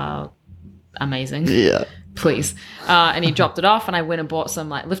 "You are amazing." Yeah. please. And he dropped it off, and I went and bought some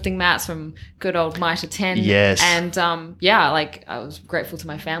like lifting mats from good old Mitre 10. Yes. And like I was grateful to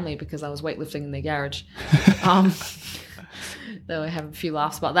my family because I was weightlifting in their garage. They were having a few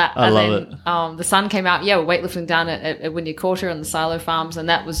laughs about that. I love it. The sun came out. Yeah, we're weightlifting down at Windy Quarter and the silo farms, and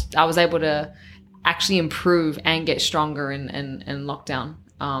I was able to actually improve and get stronger in lockdown.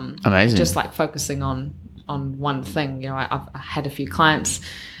 Amazing. Just like focusing on one thing. You know, I had a few clients,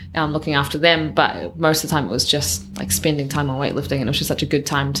 looking after them, but most of the time it was just like spending time on weightlifting, and it was just such a good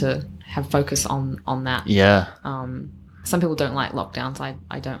time to have focus on that. Yeah. Some people don't like lockdowns.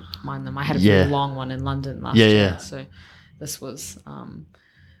 I don't mind them. I had a really long one in London last year, so this was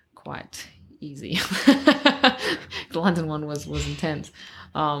quite easy. The London one was intense,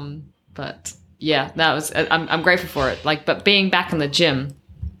 but yeah, that was. I'm grateful for it. Like, but being back in the gym,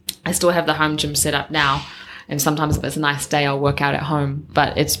 I still have the home gym set up now, and sometimes if it's a nice day, I'll work out at home.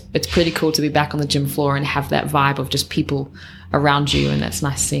 But it's pretty cool to be back on the gym floor and have that vibe of just people around you, and it's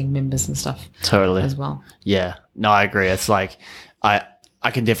nice seeing members and stuff. Totally. As well. Yeah. No, I agree. It's like I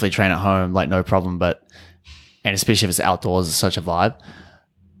can definitely train at home, like no problem, and especially if it's outdoors, it's such a vibe.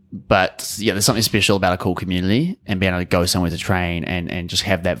 But yeah, there's something special about a cool community and being able to go somewhere to train and just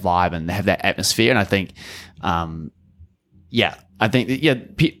have that vibe and have that atmosphere. And I think,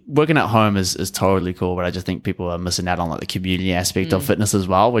 working at home is totally cool, but I just think people are missing out on like the community aspect of fitness as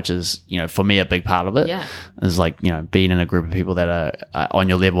well, which is, you know, for me, a big part of it. Yeah. Is like, you know, being in a group of people that are on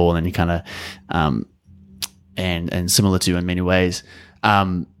your level, and then you kind of, and similar to you in many ways.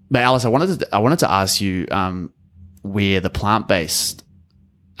 But Alice, I wanted to ask you where the plant-based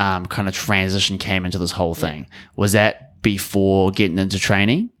kind of transition came into this whole thing. Was that before getting into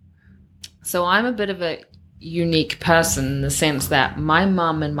training? So I'm a bit of a unique person in the sense that my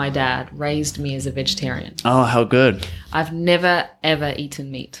mum and my dad raised me as a vegetarian. Oh, how good. I've never, ever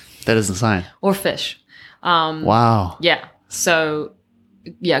eaten meat. That is insane. Or fish. Wow. Yeah. So,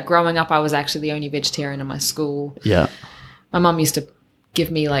 yeah, growing up, I was actually the only vegetarian in my school. Yeah. My mum used to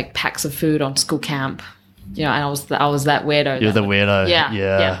give me like packs of food on school camp, you know, and I was that weirdo. You're the weirdo.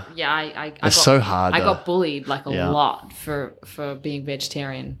 Yeah. It's so hard. I got bullied like a lot for being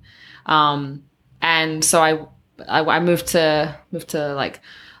vegetarian, and so I moved to like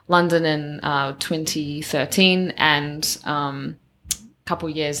London in 2013, and a couple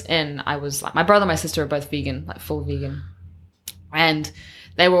years in, I was like, my brother and my sister are both vegan, like full vegan, and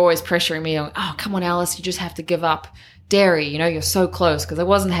they were always pressuring me on, oh, come on, Alice, you just have to give up dairy, you know, you're so close, because I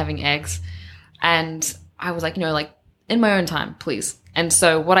wasn't having eggs. And I was like, you know, like in my own time, please. And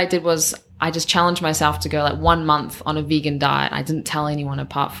so what I did was I just challenged myself to go like 1 month on a vegan diet. I didn't tell anyone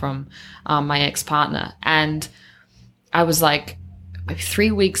apart from my ex-partner. And I was like maybe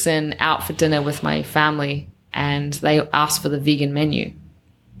 3 weeks in, out for dinner with my family, and they asked for the vegan menu.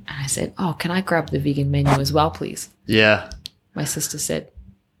 And I said, oh, can I grab the vegan menu as well, please? Yeah. My sister said,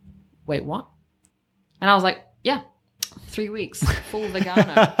 wait, what? And I was like, yeah. 3 weeks, full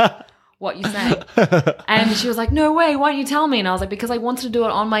vegano. What you saying? And she was like, no way, why don't you tell me? And I was like, because I wanted to do it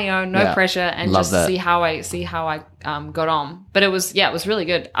on my own, no pressure, and Love just that. see how I got on. But it was really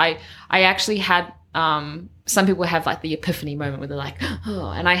good. I actually had some people have like the epiphany moment where they're like,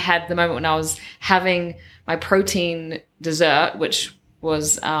 oh, and I had the moment when I was having my protein dessert, which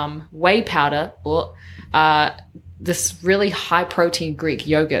was whey powder, or this really high protein Greek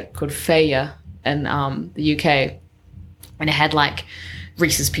yogurt called Faya in the UK. And it had like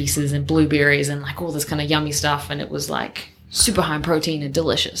Reese's Pieces and blueberries and like all this kind of yummy stuff. And it was like super high in protein and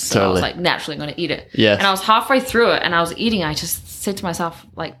delicious. So Totally. I was like naturally going to eat it. Yes. And I was halfway through it and I was eating. I just said to myself,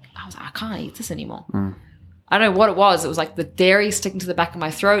 like, I can't eat this anymore. I don't know what it was. It was like the dairy sticking to the back of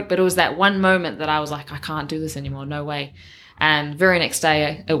my throat. But it was that one moment that I was like, I can't do this anymore. No way. And very next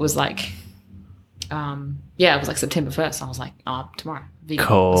day it was like, it was like September 1st. I was like, oh, tomorrow. Vegan.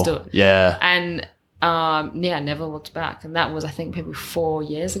 Cool. Let's do it. Yeah. And never looked back. And that was, I think, maybe 4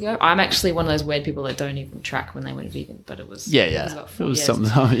 years ago. I'm actually one of those weird people that don't even track when they went vegan, but it was Yeah. about It 4 was years.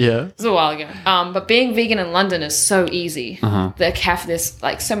 something. Yeah. It was a while ago. But being vegan in London is so easy. There's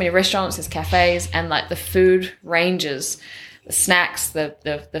like so many restaurants, there's cafes, and like the food ranges, the snacks,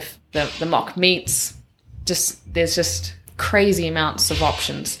 the mock meats. There's just crazy amounts of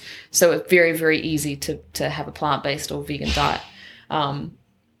options. So it's very, very easy to have a plant-based or vegan diet.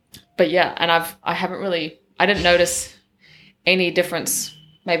 But yeah, and I didn't notice any difference,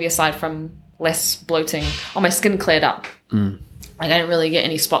 maybe aside from less bloating. Oh, my skin cleared up. I didn't really get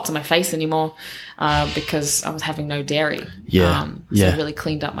any spots on my face anymore because I was having no dairy. Yeah. So it really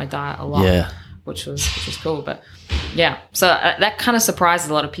cleaned up my diet a lot, Yeah. which was cool. But yeah, so that kind of surprises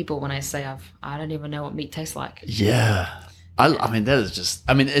a lot of people when I say I don't even know what meat tastes like. Yeah. I mean, that is just,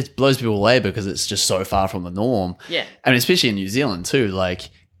 I mean, it blows people away because it's just so far from the norm. Yeah. I mean, especially in New Zealand too, like,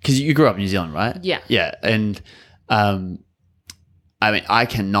 because you grew up in New Zealand, right? Yeah. Yeah. And, I mean, I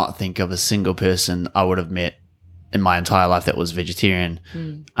cannot think of a single person I would have met in my entire life that was vegetarian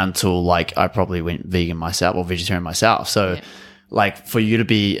until like I probably went vegan myself or vegetarian myself. So like for you to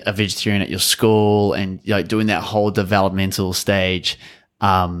be a vegetarian at your school and like doing that whole developmental stage,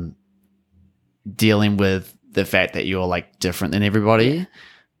 dealing with the fact that you're like different than everybody.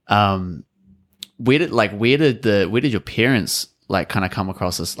 Where did your parents like kind of come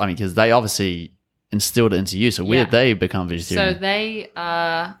across this? I mean, because they obviously instilled it into you. So where did they become vegetarian? So they,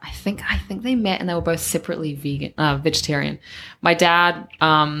 I think they met and they were both separately vegetarian. My dad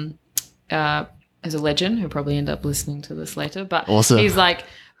is a legend who'll probably end up listening to this later, but awesome. He's like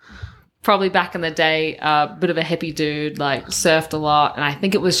probably back in the day, a bit of a hippie dude, like surfed a lot. And I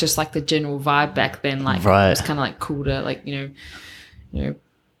think it was just like the general vibe back then. Like it was kind of like cool to like, you know,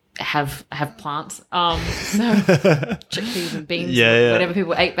 have plants, so chickpeas and beans, whatever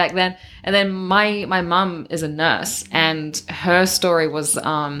people ate back then. And then my mum is a nurse, and her story was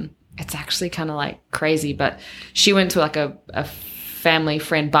it's actually kind of like crazy, but she went to like a family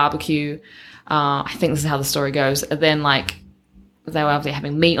friend barbecue. I think this is how the story goes. And then like they were obviously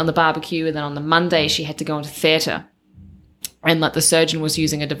having meat on the barbecue, and then on the Monday she had to go into theatre, and like the surgeon was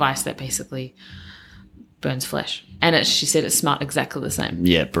using a device that basically burns flesh. And she said it smelled exactly the same.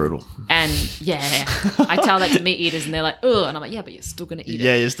 Yeah, brutal. And I tell that to meat eaters and they're like, ugh. And I'm like, yeah, but you're still going to eat it.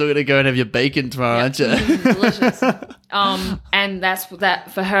 Yeah, you're still going to go and have your bacon tomorrow, aren't you? Delicious. And that's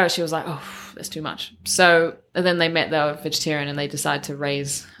that for her. She was like, oh, that's too much. So and then they met, they were vegetarian, and they decided to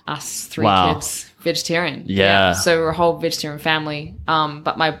raise us 3 kids vegetarian. Yeah. So we're a whole vegetarian family.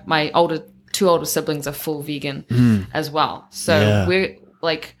 But my two older siblings are full vegan as well. So we're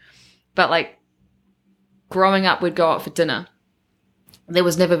like, but like, growing up, we'd go out for dinner. There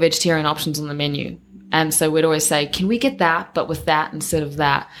was never vegetarian options on the menu. And so we'd always say, can we get that, but with that instead of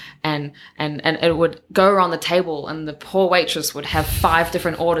that? And it would go around the table, and the poor waitress would have 5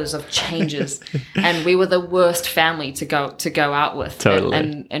 different orders of changes. And we were the worst family to go out with.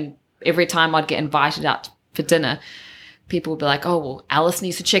 Totally. And every time I'd get invited out for dinner, people would be like, oh, well, Alice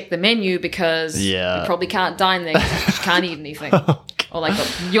needs to check the menu because you probably can't dine there because she can't eat anything. Or like,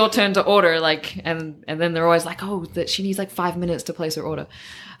 your turn to order, like, and then they're always like, oh, that she needs like 5 minutes to place her order.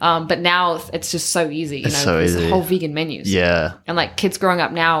 But now it's just so easy, you know, there's whole vegan menus. Yeah. And like kids growing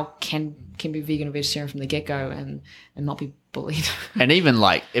up now can be vegan or vegetarian from the get-go and not be bullied. And even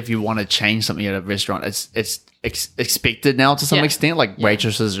like if you want to change something at a restaurant, it's expected now to some extent. Like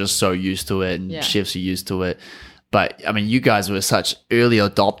waitresses are just so used to it, and chefs are used to it. But I mean, you guys were such early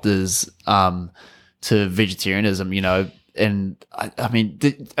adopters to vegetarianism, you know. And I mean,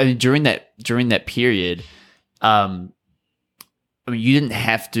 during that period, I mean, you didn't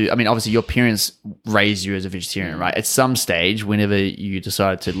have to. I mean, obviously, your parents raised you as a vegetarian, right? At some stage, whenever you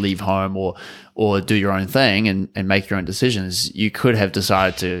decided to leave home or do your own thing and make your own decisions, you could have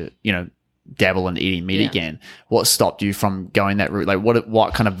decided to, you know, dabble in eating meat again. What stopped you from going that route? Like,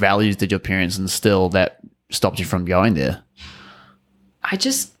 what kind of values did your parents instill that stopped you from going there? I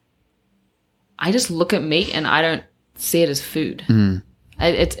just look at meat and I don't see it as food.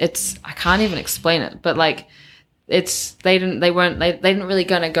 It's I can't even explain it, but like they didn't really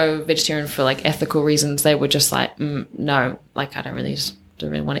gonna go vegetarian for like ethical reasons. They were just like, no, like I don't really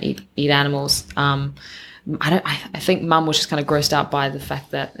want to eat animals. I think mum was just kind of grossed out by the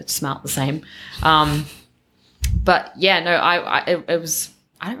fact that it smelled the same. But yeah, no, I don't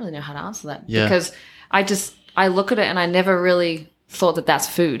really know how to answer that because I look at it and I never really thought that that's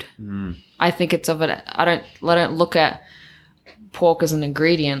food. I think it's of it. I don't look at pork as an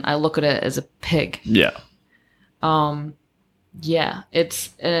ingredient. I look at it as a pig. Yeah. Yeah. It's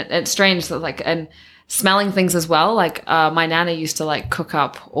strange that like, and smelling things as well. Like, my nana used to like cook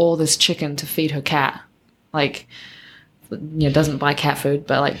up all this chicken to feed her cat. Like, you know, doesn't buy cat food,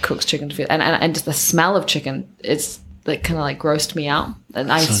 but like cooks chicken to feed. And just the smell of chicken, it's like kind of like grossed me out.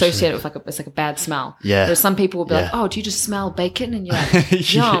 And I associate it with like it's like a bad smell. Yeah. There's some people will be like, oh, do you just smell bacon? And you're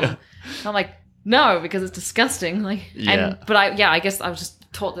like, yum. And I'm like, no, because it's disgusting. Like, I guess I was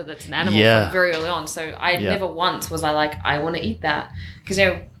just taught that it's an animal from very early on. So I never once was I like, I want to eat that. Because, you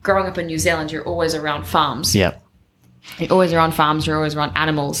know, growing up in New Zealand, you're always around farms. Yeah. You're always around farms. You're always around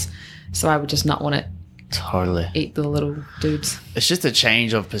animals. So I would just not want to eat the little dudes. It's just a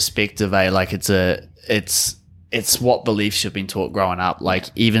change of perspective, eh? Like it's what beliefs you've been taught growing up. Like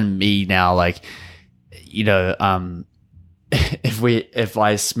even me now, like, you know, if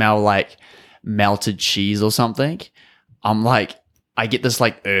I smell like melted cheese or something, I'm like, I get this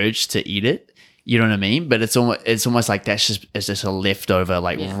like urge to eat it You know what I mean? But it's almost like it's just a leftover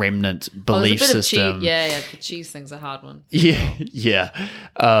like remnant belief there's a bit of system. cheese. Yeah, the cheese thing's a hard one. Yeah.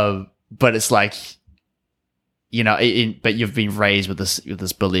 But it's like, you know, but you've been raised with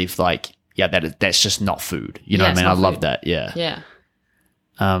this belief, like, that's just not food. You know what I mean? I love that. Yeah. Yeah.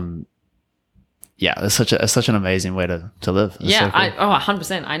 Yeah, it's such an amazing way to live. It's so cool.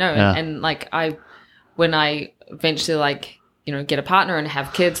 100%. I know. Yeah. And like when I eventually like, you know, get a partner and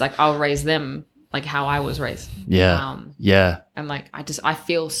have kids, like I'll raise them like how I was raised. Yeah. Yeah. And like I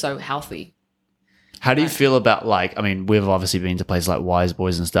feel so healthy. How do you feel about like, I mean, we've obviously been to places like Wise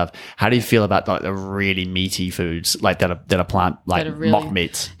Boys and stuff. How do you feel about like the really meaty foods like that are plant like mock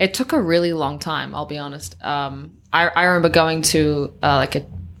meats? It took a really long time, I'll be honest. I remember going to like a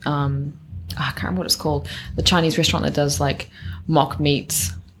I can't remember what it's called, the Chinese restaurant that does like mock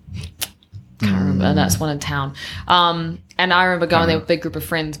meats. Can't remember. That's one in town. And I remember going there with a big group of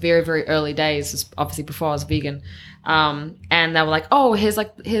friends, very, very early days, obviously before I was vegan. And they were like, "Oh, here's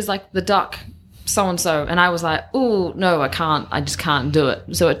like the duck, so and so," and I was like, "Oh no, I can't. I just can't do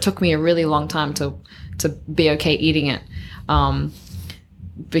it." So it took me a really long time to be okay eating it,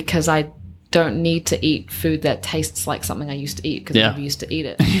 because I don't need to eat food that tastes like something I used to eat because I never used to eat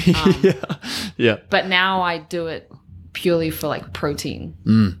it. Yeah. But now I do it purely for like protein.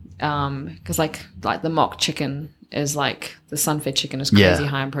 Because like the mock chicken is like the sun-fed chicken is crazy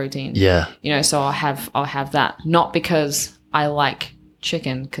high in protein. Yeah. You know, so I'll have that, not because I like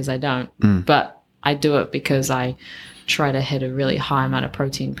chicken, because I don't, but I do it because I try to hit a really high amount of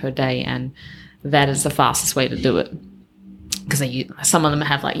protein per day, and that is the fastest way to do it. Because some of them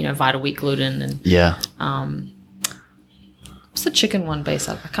have like, you know, vital wheat gluten and what's the chicken one based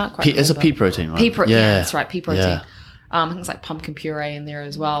on? I can't quite remember. It's a pea protein, right? Yeah, that's right, pea protein. Yeah. I think it's like pumpkin puree in there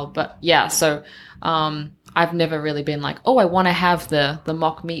as well. But yeah, so I've never really been like, oh, I want to have the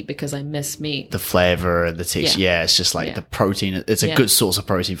mock meat because I miss meat. The flavor and the texture. Yeah, it's just like the protein. It's a good source of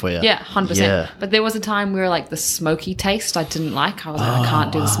protein for you. Yeah, 100%. Yeah. But there was a time where like the smoky taste I didn't like. I was like, I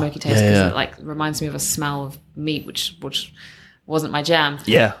can't do the smoky taste because it like reminds me of a smell of meat, which wasn't my jam.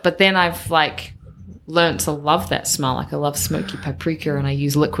 Yeah. But then I've like learned to love that smell. Like I love smoky paprika, and I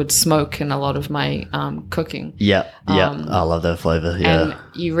use liquid smoke in a lot of my cooking. Yeah. I love that flavor. Yeah. And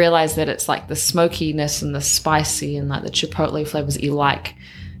you realize that it's like the smokiness and the spicy and like the chipotle flavors that you like,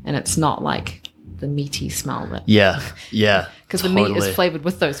 and it's not like the meaty smell that. Yeah. Because the meat is flavored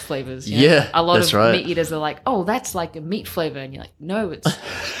with those flavors. You know? Yeah. A lot of right. meat eaters are like, oh, that's like a meat flavor, and you're like, no, it's.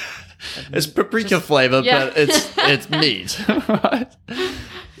 It's paprika flavor, but it's meat, right?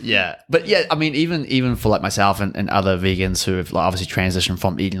 Yeah, but yeah, I mean, even for like myself and other vegans who have like obviously transitioned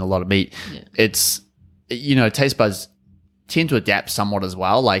from eating a lot of meat, it's, you know, taste buds tend to adapt somewhat as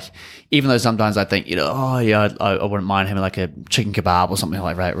well. Like, even though sometimes I think, you know, I wouldn't mind having like a chicken kebab or something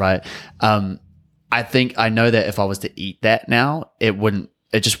like that, right? I know that if I was to eat that now,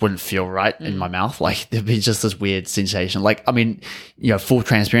 it just wouldn't feel right in my mouth. Like there'd be just this weird sensation. Like, I mean, you know, full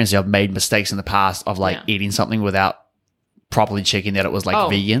transparency, I've made mistakes in the past of like eating something without properly checking that it was like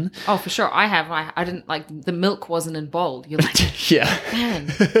vegan. Oh, for sure. I have. I didn't like the milk wasn't in bold. You're like, man,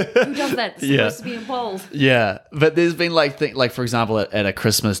 who does that? It's supposed to be in bold. Yeah. But there's been like for example, at a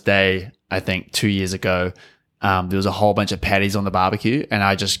Christmas day, I think 2 years ago, there was a whole bunch of patties on the barbecue, and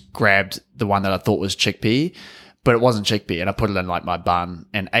I just grabbed the one that I thought was chickpea, but it wasn't chickpea, and I put it in like my bun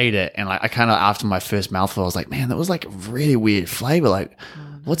and ate it. And like I kind of, after my first mouthful, I was like, man, that was like a really weird flavor. Like,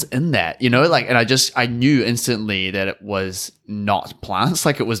 what's in that? You know, like, and I knew instantly that it was not plants,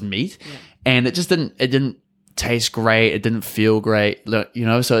 like it was meat, and it didn't taste great. It didn't feel great, you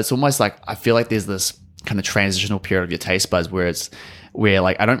know. So it's almost like I feel like there's this kind of transitional period of your taste buds where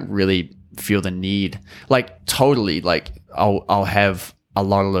like I don't really feel the need, like totally, like I'll have a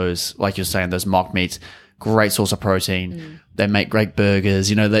lot of those, like you're saying, those mock meats. Great source of protein. They make great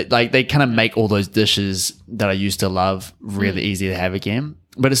burgers. You know, they kind of make all those dishes that I used to love really easy to have again.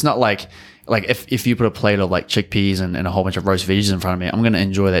 But it's not like if you put a plate of like chickpeas and a whole bunch of roast veggies in front of me, I'm going to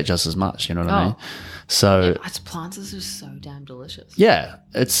enjoy that just as much. You know what I mean? So plants is just so damn delicious. Yeah,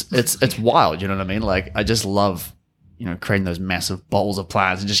 it's wild. You know what I mean? Like I just love, you know, creating those massive bowls of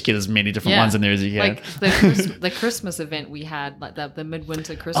plants and just get as many different ones in there as you can. Like the Christmas event we had, like the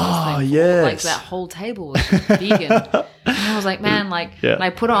midwinter Christmas thing. Yes. Like that whole table was vegan. And I was like, man, like, and I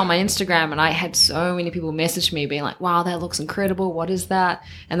put it on my Instagram, and I had so many people message me being like, wow, that looks incredible. What is that?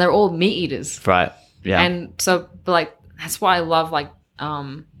 And they're all meat eaters. Right. Yeah. And so, like, that's why I love, like,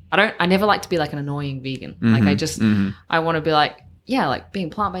 I never like to be like an annoying vegan. Like I just, I want to be like, yeah, like being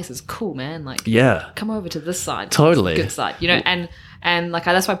plant-based is cool, man. Like, come over to this side. Totally. Good side, you know? And like,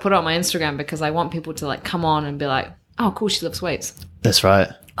 that's why I put it on my Instagram, because I want people to like come on and be like, oh, cool, she lifts weights. That's right.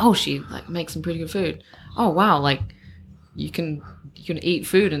 oh, she like makes some pretty good food. Oh wow, like you can eat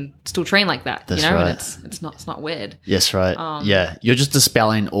food and still train like that. That's you know, right. and it's not weird. Yes, right. Yeah, you're just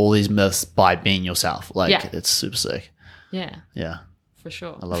dispelling all these myths by being yourself. Like, Yeah. it's super sick. Yeah, Yeah, for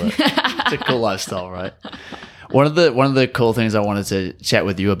sure. I love it. It's a cool lifestyle, right? One of the cool things I wanted to chat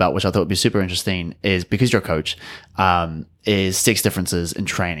with you about, which I thought would be super interesting, is because you're a coach, is sex differences in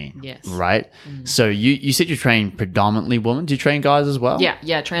training. Yes. Right. So you said you train predominantly women. Do you train guys as well?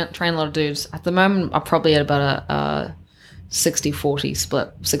 Yeah, train a lot of dudes. At the moment, I'm probably at about a 60-40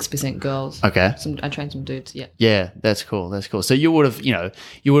 split, 60% girls. Okay. I train some dudes. Yeah. Yeah, that's cool. That's cool. So you would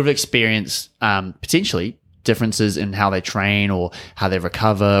have experienced potentially differences in how they train or how they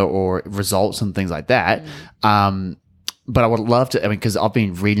recover or results and things like that. But I would love to, because I've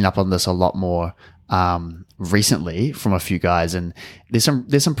been reading up on this a lot more recently from a few guys, and there's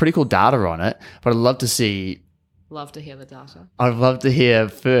some pretty cool data on it. But I'd love to see. Love to hear the data. I'd love to hear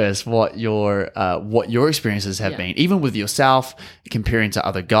first what your experiences have been, even with yourself, comparing to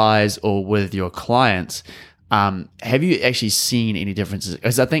other guys or with your clients. Have you actually seen any differences?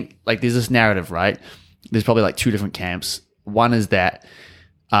 Because I think like there's this narrative, right? There's probably like two different camps. One is that,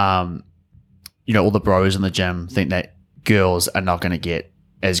 all the bros in the gym think that girls are not going to get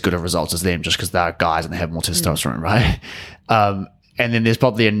as good of results as them just because they're guys and they have more testosterone, right? And then there's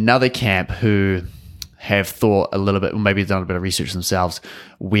probably another camp who have thought a little bit, or maybe done a bit of research themselves,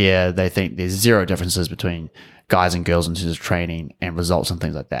 where they think there's zero differences between guys and girls in terms of training and results and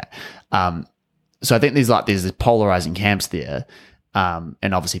things like that. So I think there's these polarizing camps there,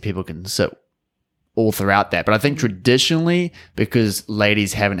 and obviously people can sit all throughout that. But I think traditionally, because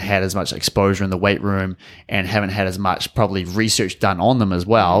ladies haven't had as much exposure in the weight room and haven't had as much probably research done on them as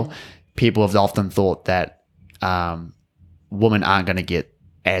well, people have often thought that women aren't going to get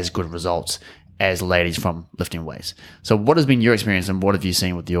as good results as ladies from lifting weights. So what has been your experience, and what have you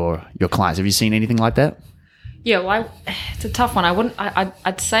seen with your clients? Have you seen anything like that? Yeah, well, it's a tough one.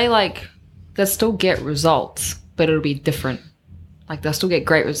 I'd say like they'll still get results, but it'll be different. Like they'll still get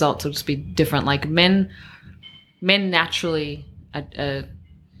great results. It'll just be different. Like men naturally,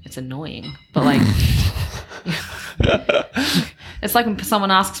 it's annoying, but like, it's like when someone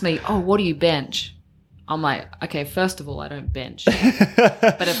asks me, "Oh, what do you bench?" I'm like, okay, first of all, I don't bench.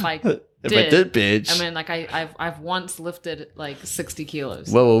 But if I did bench, I mean, like I've once lifted like 60 kilos.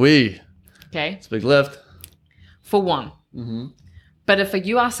 What were we? Okay, it's a big lift for one. Mm-hmm. But if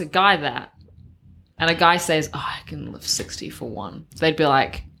you ask a guy that, and a guy says, "Oh, I can lift 60 for one," they'd be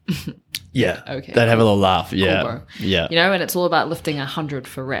like, "Yeah, okay." They'd have a little laugh. Yeah, cool, bro. Yeah. You know, and it's all about lifting 100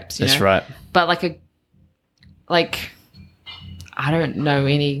 for reps. That's right. But I don't know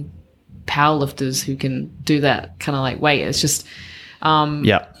any powerlifters who can do that kind of like weight. It's just,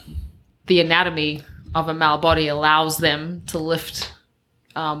 the anatomy of a male body allows them to lift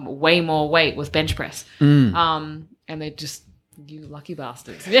way more weight with bench press. And they just. You lucky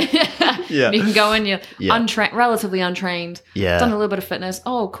bastards. Yeah. You can go in, you're relatively untrained, done a little bit of fitness.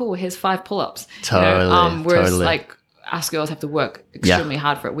 Oh, cool. Here's 5 pull-ups. Totally. Whereas like us girls have to work extremely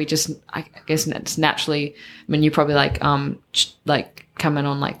hard for it. We just, I guess it's naturally, I mean, you probably like come in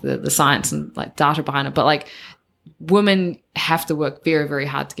on like the science and like data behind it, but like women have to work very, very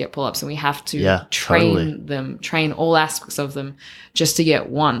hard to get pull-ups, and we have to train all aspects of them just to get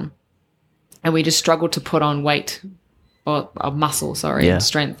one. And we just struggle to put on weight or muscle, and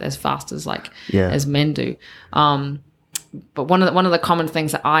strength as fast as as men do. But one of the common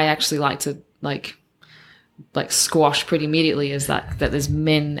things that I actually like to like squash pretty immediately is that there's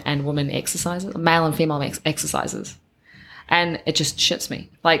men and women exercises, male and female exercises. And it just shits me.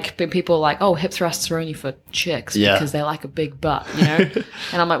 Like, people are like, oh, hip thrusts are only for chicks because they like a big butt, you know?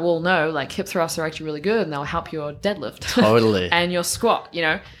 And I'm like, well, no, like hip thrusts are actually really good and they'll help your deadlift. Totally. And your squat, you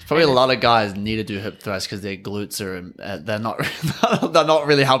know? Probably a lot of guys need to do hip thrusts because their glutes are, they're not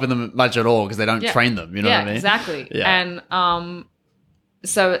really helping them much at all because they don't train them, you know what I mean? Exactly. Yeah. And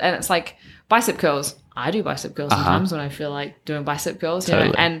it's like bicep curls. I do bicep curls sometimes when I feel like doing bicep curls, you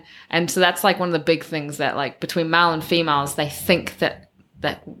know, and so that's like one of the big things that like between male and females, they think that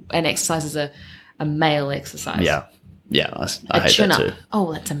an exercise is a male exercise. Yeah. Yeah. I hate that too.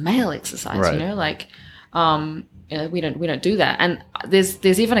 Oh, that's a male exercise, you know, like, we don't do that. And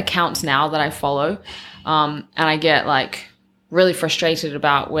there's even accounts now that I follow, and I get like really frustrated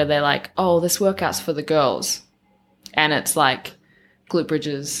about where they're like, oh, this workout's for the girls. And it's like, glute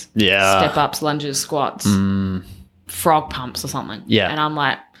bridges, step ups, lunges, squats, frog pumps or something. Yeah. And I'm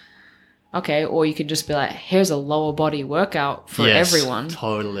like, okay, or you could just be like, here's a lower body workout for everyone.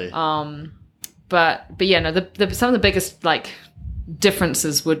 Totally. But yeah, no, some of the biggest like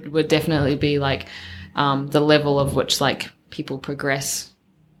differences would definitely be like the level of which like people progress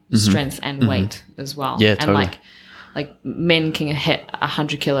strength and weight as well. Yeah, and totally. like men can hit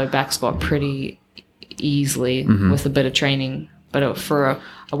 100 kilo back squat pretty easily with a bit of training, but for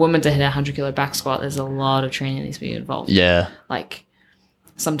a woman to hit a 100 kilo back squat, there's a lot of training that needs to be involved. Yeah. Like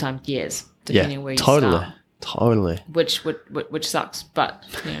sometimes years, depending where you totally. start. Totally. Which sucks, but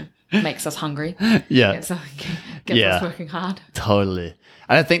makes us hungry. Yeah. Gets us working hard. Totally.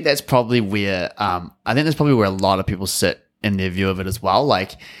 And I think that's probably where a lot of people sit in their view of it as well.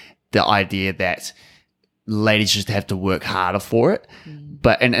 Like the idea that ladies just have to work harder for it.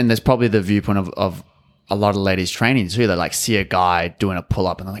 But and there's probably the viewpoint of a lot of ladies training too. They like see a guy doing a pull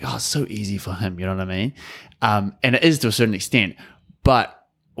up and they're like, oh, it's so easy for him. You know what I mean? And it is to a certain extent. But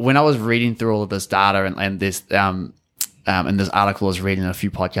when I was reading through all of this data and this in this article I was reading, a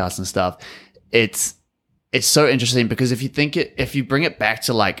few podcasts and stuff, it's so interesting because if you bring it back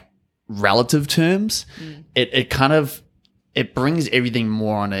to like relative terms, it brings everything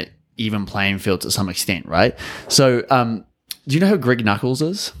more on an even playing field to some extent, right? So do you know who Greg Knuckles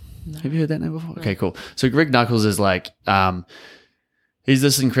is? No. Have you heard that name before? No. Okay, cool. So Greg Knuckles is like he's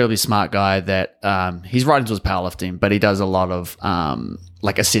this incredibly smart guy that he's right into his powerlifting, but he does a lot of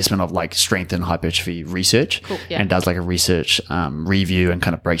like assessment of like strength and hypertrophy research, and does like a research review and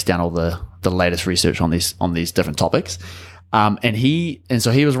kind of breaks down all the latest research on these different topics. And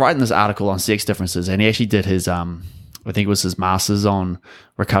so he was writing this article on sex differences, and he actually did his I think it was his master's on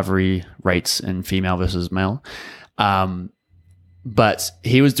recovery rates in female versus male. But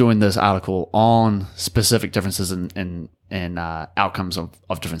he was doing this article on specific differences in outcomes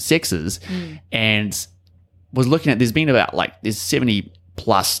of different sexes, and was looking at, there's 70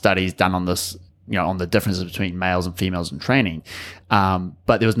 plus studies done on this, on the differences between males and females in training.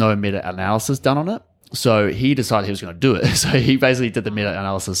 But there was no meta-analysis done on it. So he decided he was going to do it. So he basically did the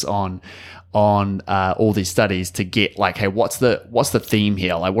meta-analysis on all these studies to get like, hey, what's the theme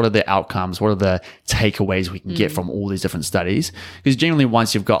here? Like, what are the outcomes? What are the takeaways we can get from all these different studies? Because generally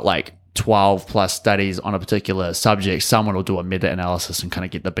once you've got like 12 plus studies on a particular subject, someone will do a meta-analysis and kind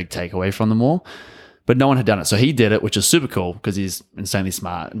of get the big takeaway from them all. But no one had done it. So he did it, which is super cool because he's insanely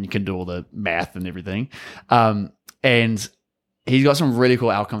smart and you can do all the math and everything. And he's got some really cool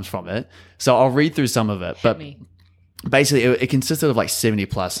outcomes from it. So I'll read through some of it. But basically it consisted of like 70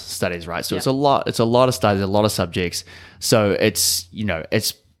 plus studies, right? So it's a lot of studies, a lot of subjects. So it's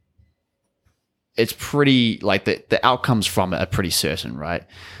pretty like the outcomes from it are pretty certain, right?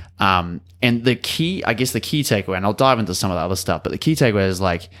 And the key takeaway, and I'll dive into some of the other stuff, but the key takeaway is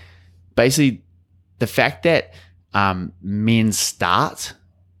like basically the fact that men start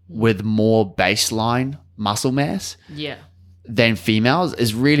with more baseline muscle mass than females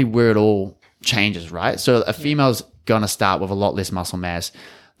is really where it all changes, right? So a female's going to start with a lot less muscle mass.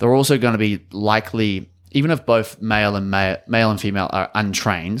 They're also going to be likely, even if both male and female are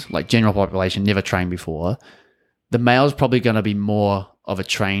untrained, like general population, never trained before, the male's probably going to be more of a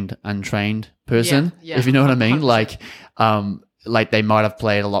trained, untrained person, if you know what I mean. 100%. Like they might have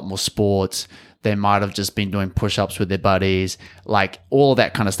played a lot more sports. They might have just been doing push-ups with their buddies, like all of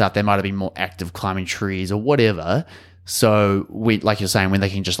that kind of stuff. They might have been more active climbing trees or whatever. So like you're saying, when they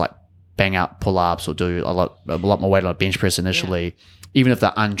can just like bang out pull-ups or do a lot more weight on a bench press initially, even if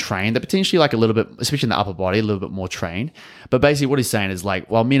they're untrained, they're potentially like a little bit, especially in the upper body, a little bit more trained. But basically what he's saying is like,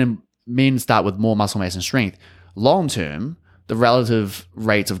 while men start with more muscle mass and strength, long term, the relative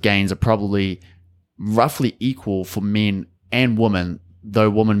rates of gains are probably roughly equal for men and women, though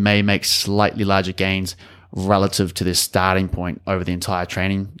women may make slightly larger gains relative to their starting point over the entire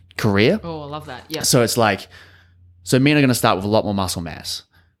training career. Oh, I love that. Yeah. So it's like, so men are going to start with a lot more muscle mass.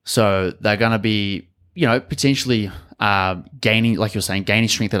 So they're going to be, potentially gaining, like you're saying, gaining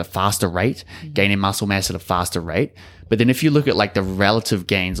strength at a faster rate, gaining muscle mass at a faster rate. But then if you look at like the relative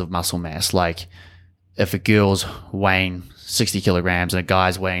gains of muscle mass, like if a girl's weighing 60 kilograms and a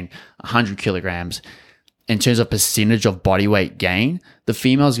guy's weighing 100 kilograms, in terms of percentage of body weight gain, the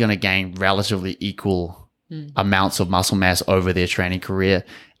female is going to gain relatively equal amounts of muscle mass over their training career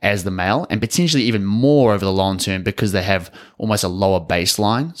as the male, and potentially even more over the long term because they have almost a lower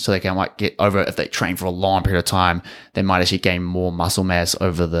baseline. So they can like get over, if they train for a long period of time, they might actually gain more muscle mass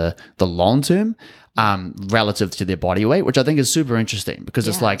over the long term relative to their body weight, which I think is super interesting because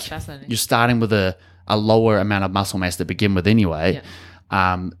it's like you're starting with a lower amount of muscle mass to begin with anyway.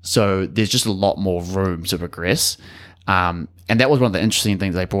 So there's just a lot more room to progress. And that was one of the interesting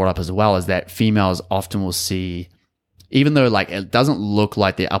things they brought up as well, is that females often will see, even though like it doesn't look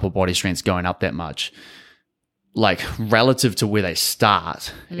like their upper body strength's going up that much, like relative to where they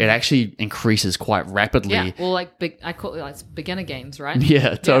start, it actually increases quite rapidly. Yeah, well, like I call it like beginner gains, right?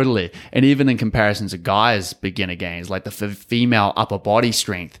 Yeah, totally. And even in comparison to guys' beginner gains, like the female upper body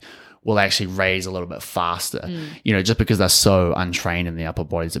strength will actually raise a little bit faster, just because they're so untrained in the upper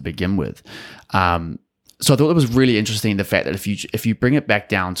body to begin with. So I thought it was really interesting, the fact that if you bring it back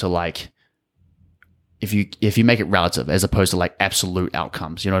down to like, if you make it relative as opposed to like absolute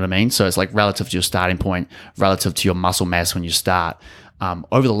outcomes, you know what I mean? So it's like relative to your starting point, relative to your muscle mass when you start.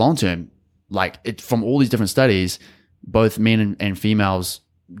 Over the long term, like from all these different studies, both men and females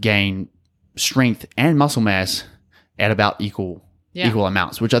gain strength and muscle mass at about equal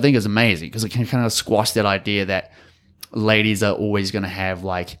amounts, which I think is amazing because it can kind of squash that idea that ladies are always going to have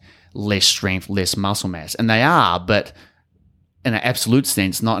like less strength, less muscle mass. And they are, but in an absolute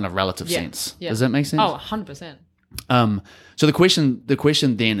sense, not in a relative sense. Yeah. Does that make sense? Oh, 100%. So the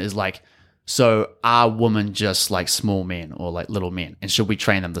question then is like, so are women just like small men or like little men? And should we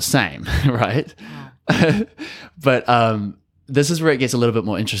train them the same, right? Wow. But this is where it gets a little bit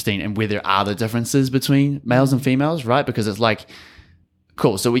more interesting and where there are the differences between males and females, right? Because it's like,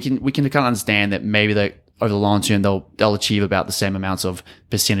 cool. So we can kind of understand that maybe over the long term, they'll achieve about the same amounts of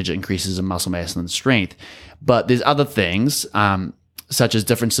percentage increases in muscle mass and strength. But there's other things, such as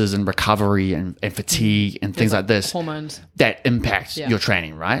differences in recovery and fatigue and things like this, hormones that impact your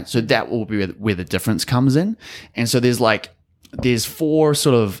training, right? So that will be where the difference comes in. And so there's four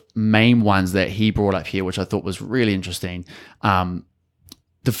sort of main ones that he brought up here, which I thought was really interesting. The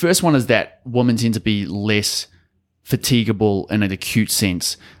first one is that women tend to be less fatigable in an acute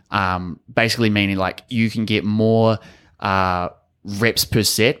sense. Basically meaning like you can get more reps per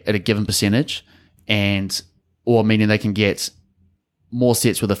set at a given percentage, or meaning they can get more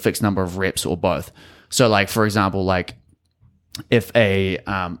sets with a fixed number of reps or both. So like, for example, like if a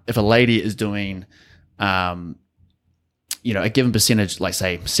lady is doing a given percentage, like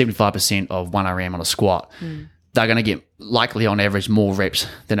say 75% of 1RM on a squat, they're going to get likely on average more reps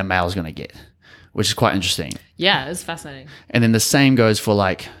than a male is going to get, which is quite interesting. Yeah, it's fascinating. And then the same goes for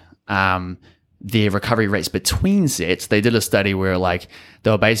like their recovery rates between sets. They did a study where like they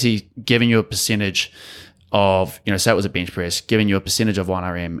were basically giving you a percentage of, say it was a bench press, giving you a percentage of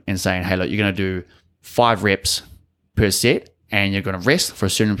 1RM and saying, hey, look, you're going to do 5 reps per set and you're going to rest for a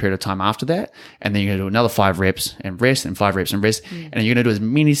certain period of time after that. And then you're going to do another 5 reps and rest and 5 reps and rest. And you're going to do as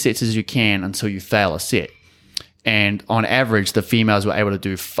many sets as you can until you fail a set. And on average, the females were able to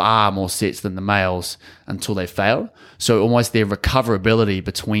do far more sets than the males until they failed. So almost their recoverability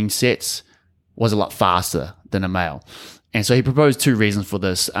between sets was a lot faster than a male. And so he proposed 2 reasons for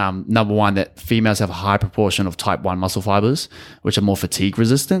this. Number one, that females have a high proportion of type 1 muscle fibers, which are more fatigue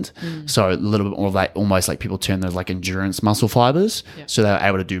resistant. So a little bit more of like, almost like people term those like endurance muscle fibers. Yeah. So they're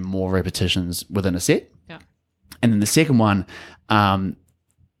able to do more repetitions within a set. Yeah. And then the second one,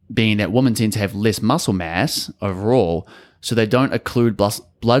 being that women tend to have less muscle mass overall, so they don't occlude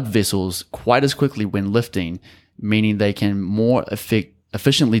blood vessels quite as quickly when lifting, meaning they can more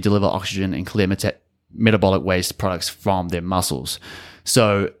efficiently deliver oxygen and clear metabolic waste products from their muscles.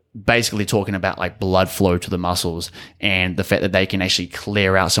 So basically talking about like blood flow to the muscles and the fact that they can actually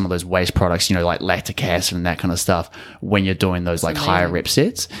clear out some of those waste products, like lactic acid and that kind of stuff when you're doing those like higher rep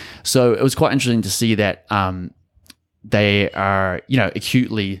sets. So it was quite interesting to see that they are,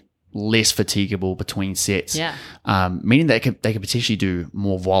 acutely less fatigable between sets, meaning they could potentially do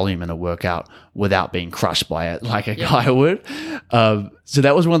more volume in a workout without being crushed by it like a guy would. So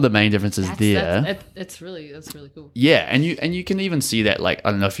that was one of the main differences there. That's really cool. Yeah, and you can even see that, like,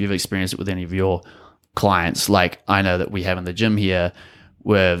 I don't know if you've experienced it with any of your clients. Like, I know that we have in the gym here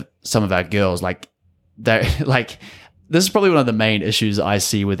with some of our girls, like, they're like, this is probably one of the main issues I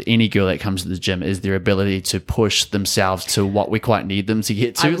see with any girl that comes to the gym is their ability to push themselves to what we quite need them to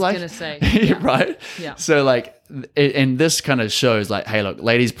get to. I was going to say. Right? Yeah. So like, and this kind of shows like, hey, look,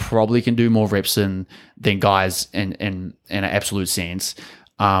 ladies probably can do more reps than guys in an absolute sense.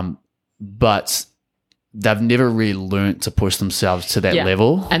 But they've never really learned to push themselves to that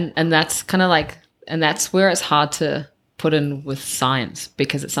level. And that's kind of like, and that's where it's hard to put in with science,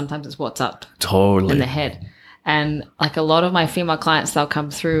 because sometimes it's what's up in the head. And like a lot of my female clients, they'll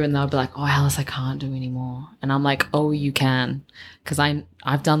come through and they'll be like, oh, Alice, I can't do anymore. And I'm like, oh, you can, because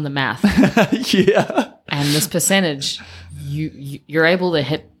I've done the math. Yeah. And this percentage, you're able to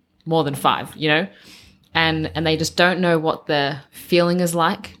hit more than 5, and they just don't know what the feeling is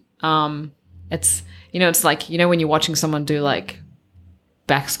like. It's, it's like, when you're watching someone do like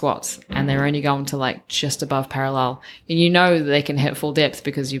back squats and they're only going to like just above parallel, and they can hit full depth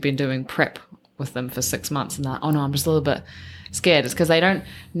because you've been doing prep with them for 6 months, and they're like, oh no, I'm just a little bit scared. It's because they don't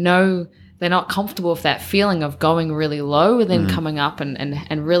know they're not comfortable with that feeling of going really low and then coming up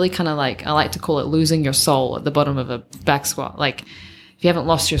and really kind of like, I like to call it losing your soul at the bottom of a back squat. Like if you haven't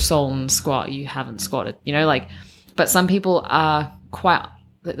lost your soul in the squat, you haven't squatted, you know, like, but some people are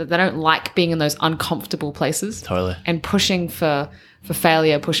they don't like being in those uncomfortable places. Totally. And pushing for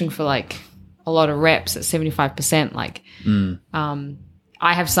failure, pushing for like a lot of reps at 75%. Like,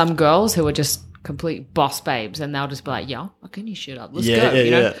 I have some girls who are just complete boss babes and they'll just be like, yeah, okay, you shut up. Let's go. You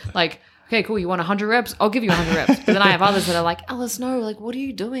know, like, okay, cool. You want 100 reps? I'll give you 100 reps. But then I have others that are like, Alice, no, like, what are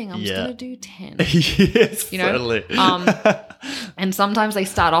you doing? I'm just going to do 10. Yes, you know? totally. And sometimes they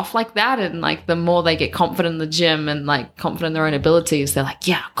start off like that. And like, the more they get confident in the gym and like confident in their own abilities, they're like,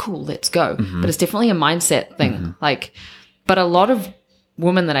 yeah, cool, let's go. But it's definitely a mindset thing. Like, but a lot of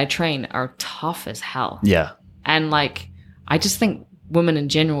women that I train are tough as hell. Yeah. And like, I just think women in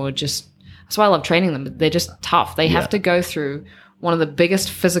general are just, that's why I love training them. They're just tough. They have to go through one of the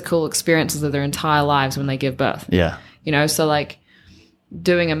biggest physical experiences of their entire lives when they give birth. Yeah. You know, so like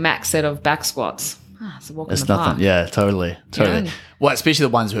doing a max set of back squats, it's a walk in the park. Yeah, totally. Yeah. Well, especially the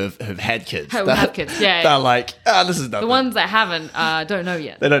ones who've had kids. Have kids, yeah. They're like, this is nothing. The ones that haven't don't know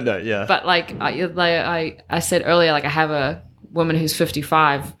yet. They don't know, yeah. But like I said earlier, like I have a woman who's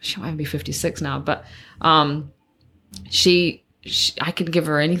 55. She might be 56 now, but she I can give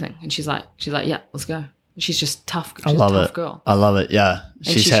her anything, and she's like, yeah, let's go. She's just tough. She's I love a tough it. girl. I love it. Yeah, And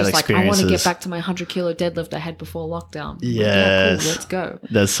she's had just experiences. like, I want to get back to my 100-kilo deadlift I had before lockdown. Like, yeah, Yes. cool, let's go.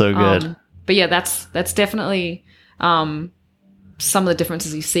 That's so good. But yeah, that's definitely some of the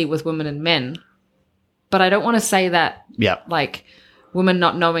differences you see with women and men. But I don't want to say that like women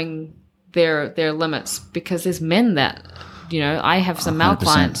not knowing their limits, because there's men that, you know, I have some male 100%.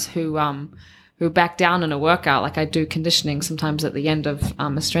 clients who back down in a workout. Like I do conditioning sometimes at the end of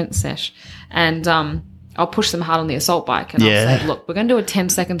a strength sesh, and I'll push them hard on the assault bike and I'll say, look, we're going to do a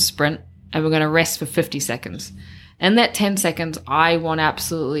 10-second sprint and we're going to rest for 50 seconds. And that 10 seconds, I want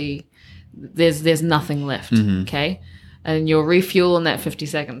absolutely, there's nothing left, okay? And you'll refuel in that 50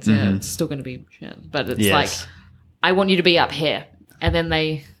 seconds. Yeah, it's still going to be shit, but it's like, I want you to be up here. And then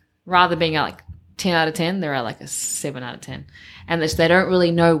they, rather being at like 10 out of 10, they're at like a 7 out of 10. And they don't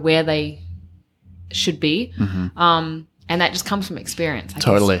really know where they should be. And that just comes from experience. I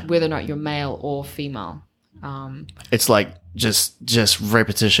guess, whether or not you're male or female. It's like just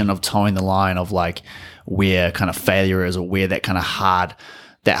repetition of towing the line of like where kind of failure is, or where that kind of hard,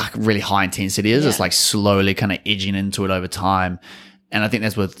 that really high intensity is. It's like slowly kind of edging into it over time. And I think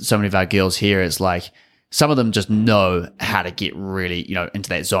that's with so many of our girls here. It's like some of them just know how to get really, you know, into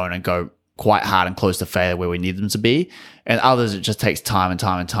that zone and go quite hard and close to failure where we need them to be. And others, it just takes time and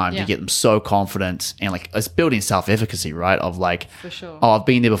time and time to get them so confident, and like it's building self-efficacy, right? Of like, For sure. oh, I've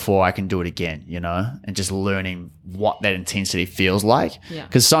been there before, I can do it again, you know? And just learning what that intensity feels like. Yeah.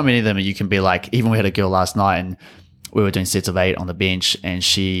 Because so many of them, you can be like, even we had a girl last night and we were doing sets of 8 on the bench, and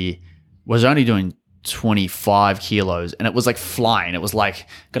she was only doing 25 kilos and it was like flying. It was like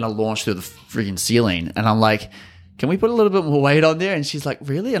going to launch through the freaking ceiling. And I'm like, can we put a little bit more weight on there? And she's like,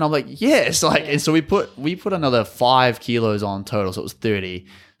 really? And I'm like, yes. Like, and so we put another 5 kilos on total. So it was 30.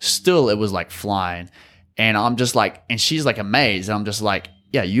 Still, it was like flying. And I'm just like, and she's like amazed. And I'm just like,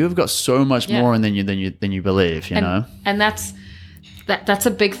 yeah, you have got so much more than you believe, you know? And that's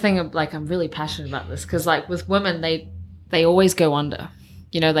a big thing of like, I'm really passionate about this. Cause like with women, they always go under,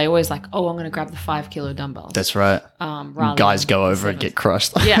 you know, they always like, oh, I'm going to grab the 5 kilo dumbbells. That's right. Guys go over and get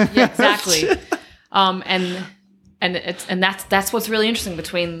crushed. Yeah, exactly. And that's what's really interesting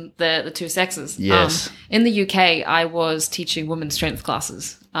between the two sexes. Yes. In the UK, I was teaching women's strength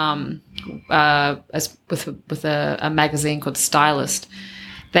classes with a magazine called Stylist.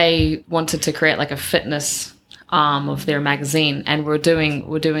 They wanted to create like a fitness arm of their magazine, and we're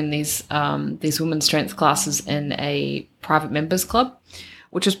doing these women's strength classes in a private members club,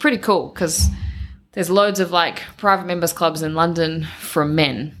 which was pretty cool because there's loads of like private members clubs in London for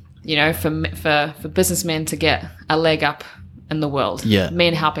men. You know, for businessmen to get a leg up in the world. Yeah.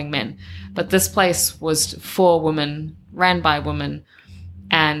 Men helping men. But this place was for women, ran by women,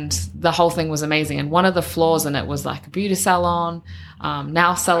 and the whole thing was amazing. And one of the floors in it was like a beauty salon,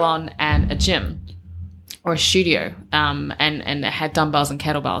 nail salon, and a gym or a studio. And it had dumbbells and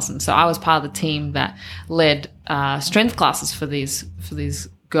kettlebells. And so I was part of the team that led strength classes for these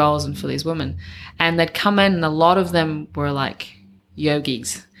girls and for these women. And they'd come in, and a lot of them were like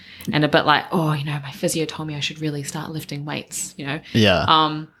yogis. And a bit like, oh, you know, my physio told me I should really start lifting weights, you know?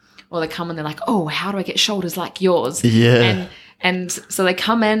 Yeah. Or they come and they're like, oh, how do I get shoulders like yours? Yeah. And so they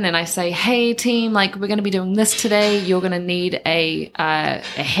come in and I say, hey team, like we're going to be doing this today. You're going to need a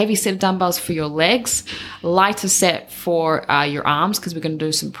heavy set of dumbbells for your legs, lighter set for your arms because we're going to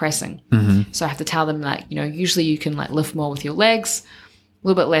do some pressing. So I have to tell them like, usually you can like lift more with your legs, a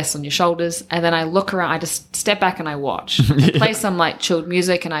little bit less on your shoulders. And then I look around, I just step back and I watch. I play some like chilled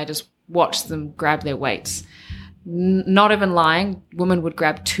music and I just watch them grab their weights. Not even lying, women would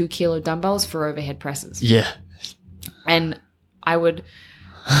grab 2 kilo dumbbells for overhead presses. Yeah. And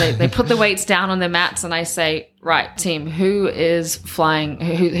they put the weights down on their mats and I say, right, team, who's flown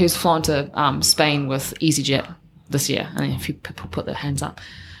to Spain with EasyJet this year? And if you put their hands up.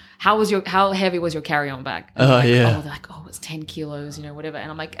 How heavy was your carry-on bag? Yeah. They're like, it's 10 kilos, whatever. And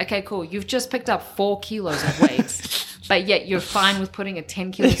I'm like, okay, cool. You've just picked up 4 kilos of weights, but yet you're fine with putting a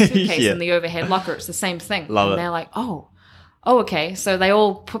 10 kilo suitcase in the overhead locker. It's the same thing. Love it. They're like, oh, okay. So they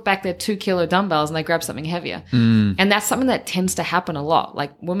all put back their 2 kilo dumbbells and they grab something heavier. And that's something that tends to happen a lot.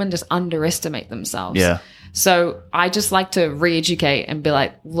 Like women just underestimate themselves. Yeah. So I just like to re-educate and be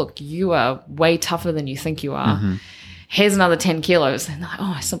like, look, you are way tougher than you think you are. Here's another 10 kilos. And they're like,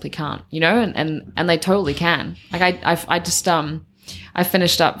 I simply can't, and they totally can. Like I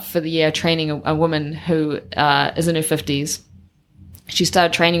finished up for the year training a woman who is in her 50s. She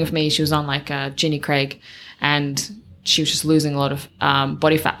started training with me. She was on like Jenny Craig and she was just losing a lot of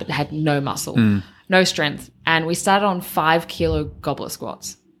body fat, but had no muscle, no strength. And we started on 5 kilo goblet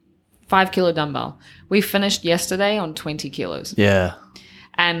squats, 5 kilo dumbbell. We finished yesterday on 20 kilos. Yeah.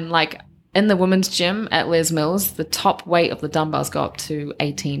 And like in the women's gym at Les Mills, the top weight of the dumbbells go up to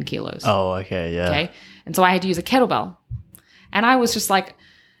 18 kilos. Oh, okay. Yeah. Okay. And so I had to use a kettlebell. And I was just like,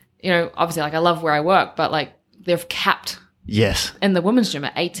 obviously like I love where I work, but like they've capped Yes. in the women's gym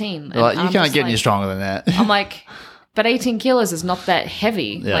at 18. Well, you can't get any stronger than that. I'm like, but 18 kilos is not that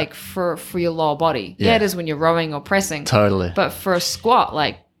heavy, like for your lower body. Yeah, it is when you're rowing or pressing. Totally. But for a squat,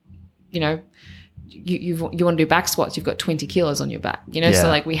 like, you want to do back squats, you've got 20 kilos on your back, So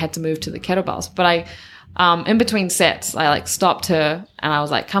like we had to move to the kettlebells. But I, in between sets, I like stopped her and I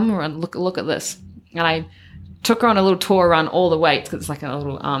was like, come around, look at this. And I took her on a little tour around all the weights because it's like a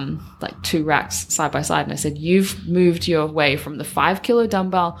little, like 2 racks side by side. And I said, you've moved your way from the 5 kilo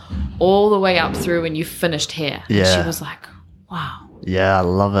dumbbell all the way up through and you finished here. Yeah. And she was like, wow. Yeah, I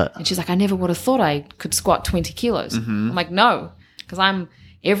love it. And she's like, I never would have thought I could squat 20 kilos. I'm like, no, because I'm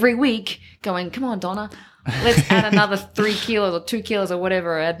every week going, come on, Donna, let's add another 3 kilos or 2 kilos or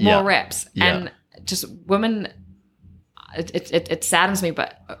whatever, add more reps. Yeah. And just women, it saddens me,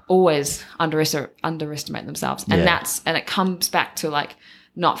 but always underestimate themselves. And and it comes back to like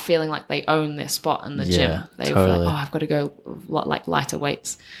not feeling like they own their spot in the gym. They feel like, I've got to go like lighter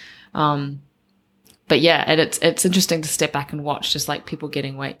weights. But yeah, it's interesting to step back and watch just like people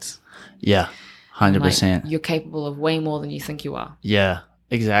getting weights. Yeah, 100%. Like, you're capable of way more than you think you are. Yeah,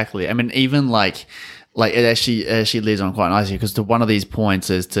 exactly. I mean, even like it actually leads on quite nicely because to one of these points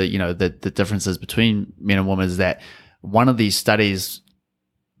is to, the differences between men and women is that one of these studies,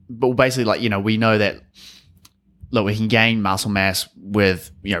 but basically like, we know that, look, we can gain muscle mass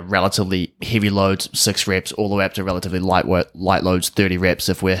with, relatively heavy loads, 6 reps, all the way up to relatively light loads, 30 reps,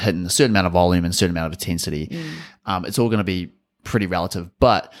 if we're hitting a certain amount of volume and a certain amount of intensity. It's all going to be pretty relative.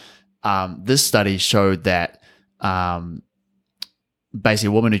 But this study showed that basically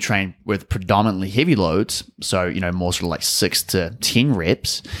a woman who trained with predominantly heavy loads, so, more sort of like 6 to 10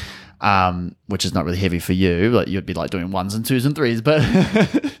 reps, which is not really heavy for you, but you'd be like doing 1s and 2s and 3s, but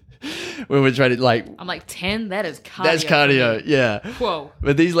when we're training like... I'm like, 10? That is cardio. That's cardio, yeah. Whoa.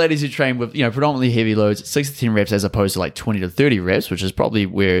 But these ladies who train with, predominantly heavy loads, 6 to 10 reps as opposed to like 20 to 30 reps, which is probably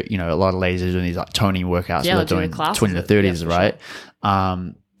where, a lot of ladies are doing these like toning workouts where they're doing 20 to 30s, right?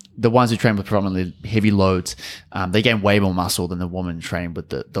 Sure. The ones who train with predominantly heavy loads, they gain way more muscle than the woman trained with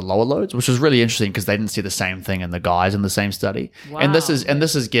the lower loads, which was really interesting because they didn't see the same thing in the guys in the same study. Wow. And this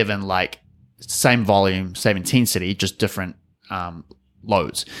is given like same volume, same intensity, just different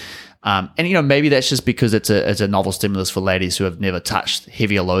loads. And maybe that's just because it's a novel stimulus for ladies who have never touched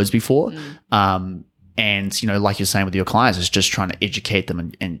heavier loads before. And like you're saying with your clients, it's just trying to educate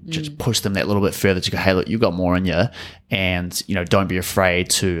them and just push them that little bit further to go, hey, look, you've got more in you, and don't be afraid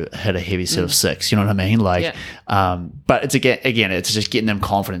to hit a heavy set of 6. You know what I mean? Like, but it's again, it's just getting them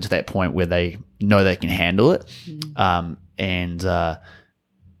confident to that point where they know they can handle it. And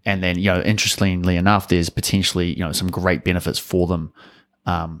then interestingly enough, there's potentially some great benefits for them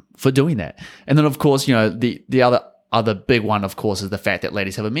for doing that. And then of course, the other big one, of course, is the fact that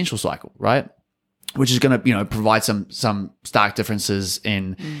ladies have a menstrual cycle, right? Which is going to, provide some stark differences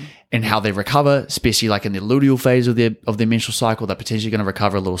in and how they recover, especially like in the luteal phase of their menstrual cycle. They're potentially going to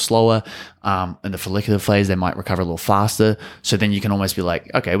recover a little slower. In the follicular phase, they might recover a little faster. So then you can almost be like,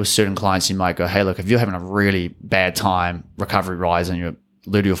 okay, with certain clients, you might go, hey, look, if you're having a really bad time recovery rise in your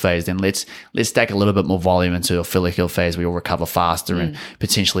luteal phase, then let's stack a little bit more volume into a follicular phase where you'll recover faster and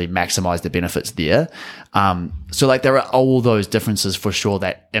potentially maximize the benefits there. So like there are all those differences for sure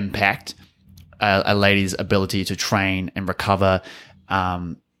that impact a lady's ability to train and recover.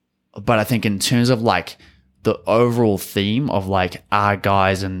 But I think in terms of like the overall theme of like, are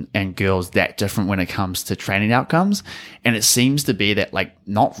guys and girls that different when it comes to training outcomes? And it seems to be that like,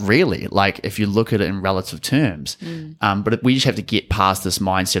 not really, like if you look at it in relative terms. But we just have to get past this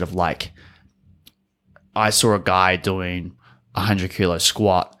mindset of like, I saw a guy doing 100 kilo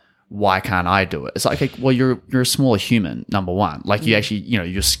squat. Why can't I do it? It's like, okay, well, you're a smaller human, number one. Like you actually,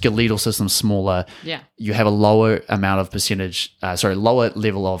 your skeletal system's smaller. Yeah. You have a lower amount of lower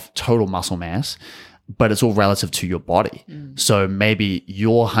level of total muscle mass, but it's all relative to your body. So maybe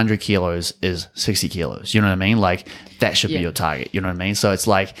your 100 kilos is 60 kilos. You know what I mean? Like that should be your target. You know what I mean? So it's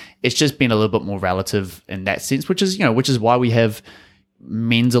like, it's just been a little bit more relative in that sense, which is why we have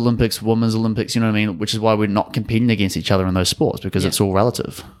men's Olympics, women's Olympics, you know what I mean? Which is why we're not competing against each other in those sports, because it's all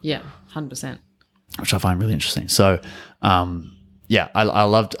relative. Yeah, 100%. Which I find really interesting. So, I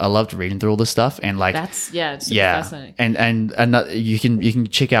loved reading through all this stuff, and like It's super fascinating. And you can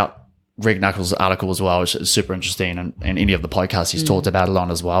check out Greg Knuckles' article as well, which is super interesting, and any of the podcasts he's talked about it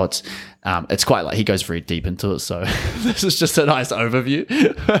on as well. It's quite like he goes very deep into it. So this is just a nice overview,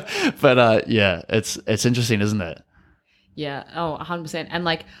 but it's interesting, isn't it? Yeah. Oh, 100%. And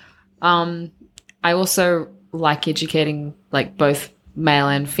like, I also like educating like both male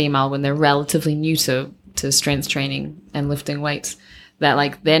and female when they're relatively new to strength training and lifting weights, that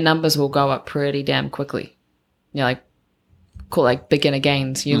like their numbers will go up pretty damn quickly. Like call like beginner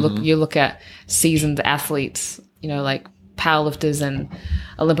gains. You look at seasoned athletes, like powerlifters and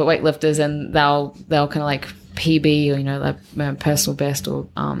Olympic weightlifters, and they'll kind of like PB or like personal best or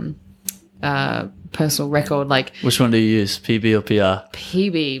personal record. Like, which one do you use, PB or PR?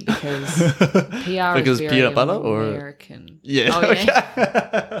 PB, because PR because is very peanut butter or American.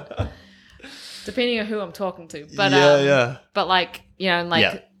 Yeah. Depending on who I'm talking to, but but like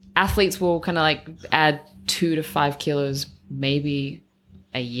athletes will kind of like add 2 to 5 kilos maybe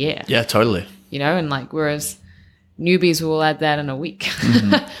a year. Yeah, totally. And like whereas newbies will add that in a week.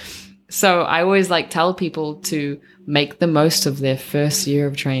 So I always like tell people to make the most of their first year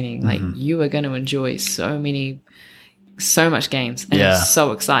of training. Like you are going to enjoy so much gains, and it's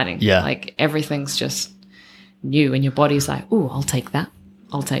so exciting. Yeah. Like everything's just new and your body's like, "Ooh, I'll take that.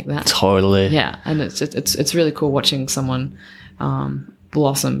 I'll take that." Totally. Yeah. And it's really cool watching someone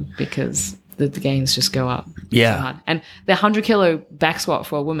blossom, because the gains just go up. Yeah. So hard. And the 100 kilo back squat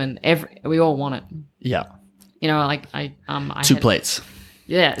for a woman, we all want it. Yeah. Like I 2 plates.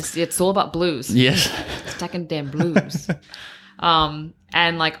 Yeah, it's all about blues. Yes. Stacking damn blues. And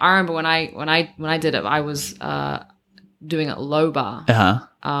like I remember when I did it, I was doing it low bar.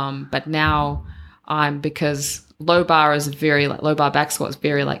 But now because low bar is low bar back squat is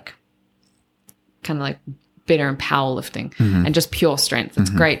very like kind of like better in powerlifting and just pure strength. It's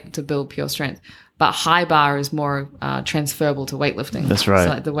great to build pure strength. But high bar is more transferable to weightlifting. That's right. So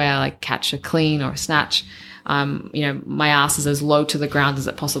like the way I like catch a clean or a snatch, my ass is as low to the ground as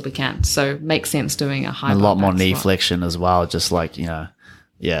it possibly can. So it makes sense doing a high bar. A lot more knee squat. flexion as well. Just like, yeah.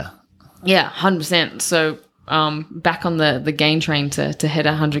 Yeah, 100%. So back on the gain train to hit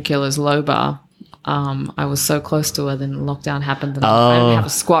 100 kilos low bar, I was so close to it. Then lockdown happened, and I didn't have a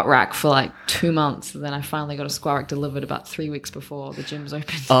squat rack for like 2 months. And then I finally got a squat rack delivered about 3 weeks before the gyms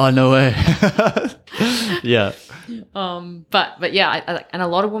opened. Oh, no way. Yeah. But yeah, and a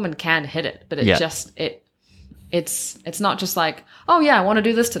lot of women can hit it, but it's not just like, oh yeah, I want to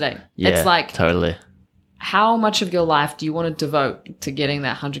do this today. Yeah, it's like, totally. How much of your life do you want to devote to getting that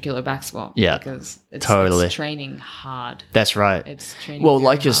 100 kilo back squat? Yeah, because it's training hard. That's right. It's training. Well,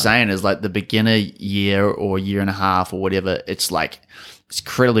 like you're saying, is like the beginner year or year and a half or whatever. It's like it's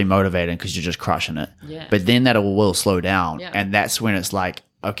incredibly motivating because you're just crushing it. Yeah. But then that will slow down, and that's when it's like,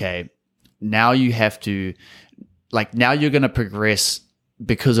 okay, now you have to, like, now you're going to progress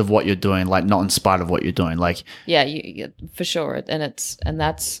because of what you're doing, like not in spite of what you're doing. Like, yeah, you for sure, and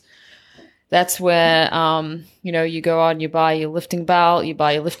that's where, you go out and you buy your lifting belt, you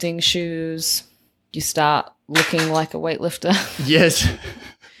buy your lifting shoes, you start looking like a weightlifter. Yes.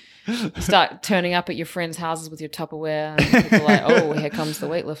 You start turning up at your friends' houses with your Tupperware, and people are like, oh, here comes the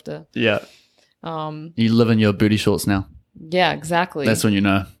weightlifter. Yeah. You live in your booty shorts now. Yeah, exactly. That's when you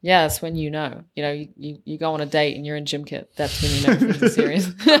know. Yeah, that's when you know. You know, you go on a date and you're in gym kit. That's when you know things are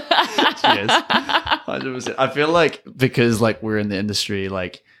serious. Yes, 100%. I feel like because like we're in the industry,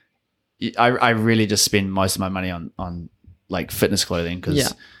 like I really just spend most of my money on like fitness clothing because Yeah.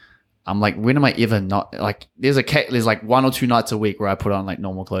 I'm like, when am I ever not like? There's like 1 or 2 nights a week where I put on like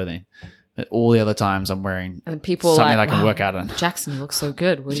normal clothing. But all the other times I'm wearing And people something like, I can wow, work out in. Jackson, you look so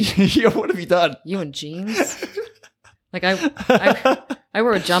good. What, do Yeah, what have you done? you in jeans? Like I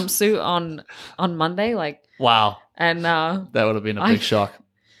wore a jumpsuit on Monday, like, Wow, and that would have been a big shock.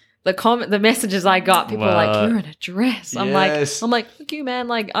 the messages I got, people were like, Wow. "You're in a dress." Yes. I'm like, "Fuck you, man!"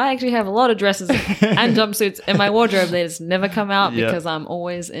 Like, I actually have a lot of dresses and jumpsuits in my wardrobe that has never come out Yeah. because I'm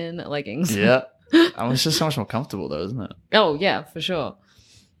always in leggings. Yeah, it's just so much more comfortable though, isn't it? Oh yeah, for sure.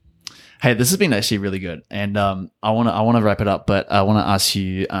 Hey, this has been actually really good, and I wanna wrap it up, but I wanna ask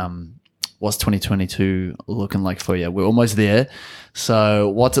you, what's 2022 looking like for you? We're almost there, so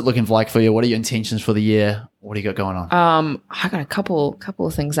what's it looking like for you? What are your intentions for the year? What do you got going on? I got a couple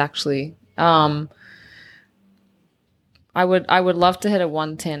of things actually. I would love to hit a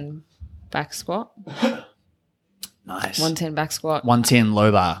 110 back squat. Nice. 110 back squat. 110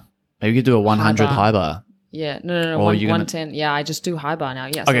 low bar. Maybe you could do a 100 bar. high bar. Yeah, no. Or you're gonna- 110. Yeah, I just do high bar now.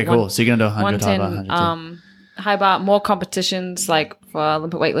 Yeah. Okay, cool. So you're gonna do 100 high bar. 110. 110. High bar. More competitions like for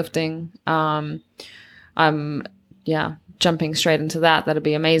Olympic weightlifting. I'm jumping straight into that. That'd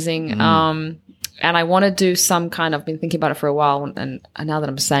be amazing. And I want to do some kind of, I've been thinking about it for a while, and now that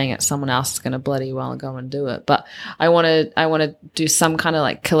I'm saying it, someone else is going to bloody well go and do it. But I want to do some kind of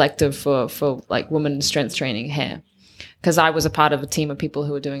like collective for like women strength training here. Because I was a part of a team of people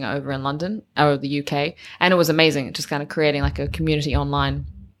who were doing it over in London or the UK, and it was amazing. Just kind of creating like a community online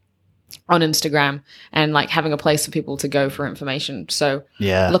on Instagram and like having a place for people to go for information. So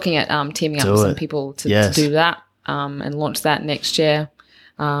Yeah. looking at teaming up Do with some it. people to Yes. do that and launch that next year.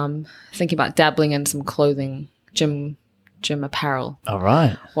 Thinking about dabbling in some clothing, gym apparel. All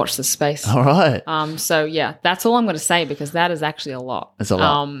right. Watch the space. All right. So yeah, that's all I'm going to say because that is actually a lot. That's a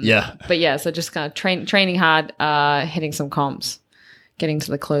lot. Yeah. But yeah, so just kind of training hard, hitting some comps, getting to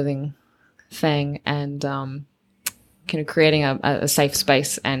the clothing thing, and kind of creating a safe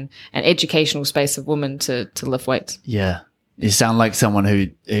space and an educational space of women to lift weights. Yeah. You sound like someone who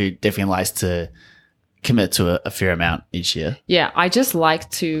definitely likes to commit to a fair amount each year. Yeah, I just like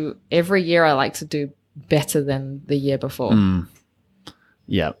to, every year I like to do better than the year before.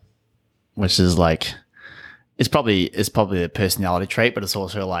 Yeah. Which is like, it's probably a personality trait, but it's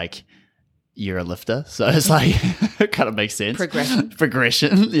also like you're a lifter. So it's like, it kind of makes sense. Progression.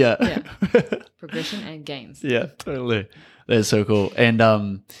 Yeah. Yeah. Progression and gains. Yeah, totally. That's so cool. And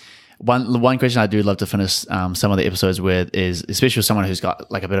one question I do love to finish some of the episodes with is, especially with someone who's got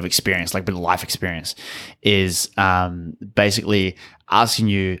like a bit of experience, like a bit of life experience, is basically asking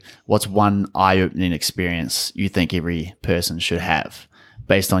you what's one eye-opening experience you think every person should have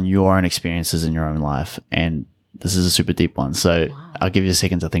based on your own experiences in your own life. And this is a super deep one, so I'll give you a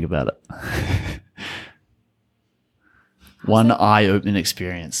second to think about it. One eye-opening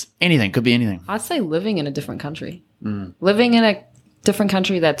experience. Anything, could be anything. I'd say living in a different country. Living in a different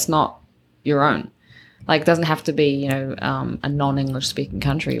country that's not your own. Like, it doesn't have to be, a non-English speaking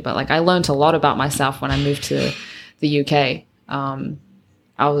country. But like, I learned a lot about myself when I moved to the UK.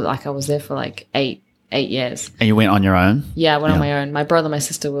 I was there for like eight years. And you went on your own? Yeah, I went on my own. My brother and my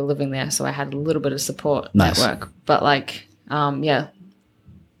sister were living there, so I had a little bit of support network. But like,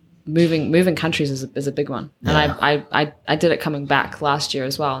 moving countries is a big one. And I did it coming back last year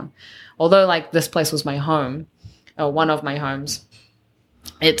as well. Although like this place was my home, or one of my homes,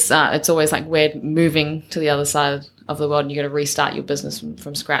 it's always like weird moving to the other side of the world and you got to restart your business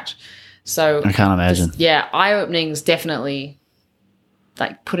from scratch. So I can't imagine. Eye-opening is definitely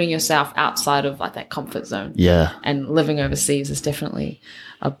like putting yourself outside of like that comfort zone. Yeah. And living overseas is definitely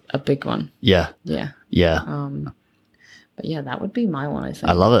a big one. Yeah. Yeah. Yeah. But yeah, that would be my one, I think.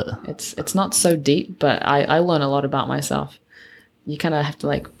 I love it. It's not so deep, but I learn a lot about myself. You kind of have to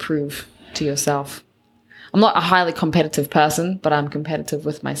like prove to yourself. I'm not a highly competitive person, but I'm competitive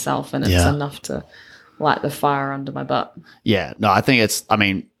with myself, and it's enough to light the fire under my butt. Yeah. No, I think I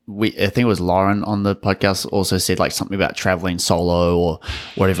think it was Lauren on the podcast also said like something about traveling solo or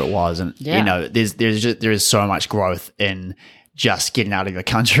whatever it was. And, there is so much growth in just getting out of your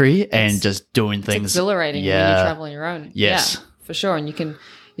country and just doing things. It's exhilarating when you travel on your own. Yes. Yeah, for sure. And you're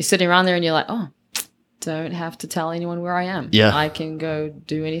sitting around there and you're like, oh, don't have to tell anyone where I am. Yeah. I can go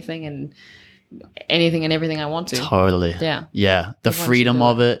do anything and anything and everything I want to. Totally. Yeah. Yeah. The Everyone should freedom do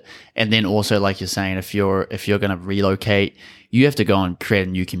of it. And then also, like you're saying, if you're going to relocate, you have to go and create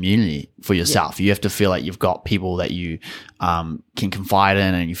a new community for yourself. You have to feel like you've got people that you can confide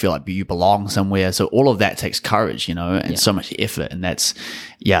in, and you feel like you belong somewhere. So all of that takes courage, and so much effort. And that's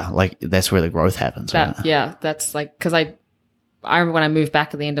where the growth happens. Right? Yeah. That's like, because I remember when I moved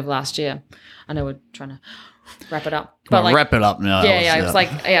back at the end of last year. I know we're trying to wrap it up. But wrap it up now. Yeah, It was like,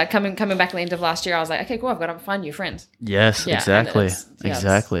 coming back at the end of last year, I was like, okay, cool, I've got to find new friends. Yes, Yeah, exactly.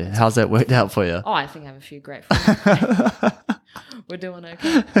 Exactly. How's that worked out for you? Oh, I think I have a few great friends. We're doing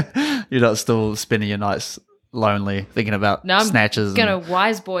okay. You're not still spending your nights lonely thinking about snatches? No, I'm going to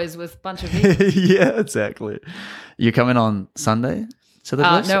Wise Boys with a bunch of people. Yeah, exactly. You coming on Sunday? So no,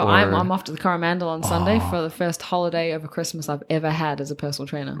 I'm off to the Coromandel on Sunday for the first holiday over Christmas I've ever had as a personal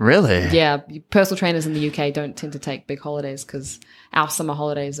trainer. Really? Yeah, personal trainers in the UK don't tend to take big holidays because our summer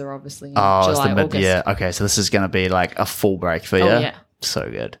holidays are obviously in July, August. Yeah, okay, so this is going to be like a full break for you. Oh, yeah. So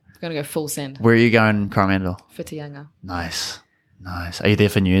good. Going to go full send. Where are you going, Coromandel? Whitianga. Nice. Are you there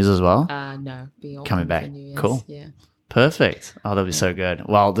for New Year's as well? No. Coming back. For New Year's. Cool. Yeah. Perfect. Oh, that'll be so good.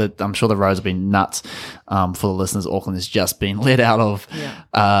 Well, I'm sure the roads have been nuts for the listeners. Auckland has just been let out of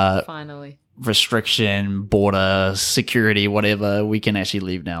finally restriction, border, security, whatever. We can actually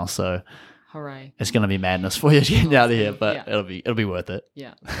leave now. So hooray. It's going to be madness for you getting out of here, but it'll be worth it.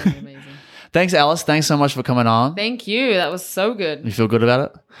 Yeah, it's going to be amazing. Thanks, Alice. Thanks so much for coming on. Thank you. That was so good. You feel good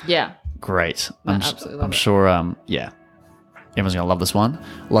about it? Yeah. Great. Absolutely love I'm it. sure, everyone's going to love this one.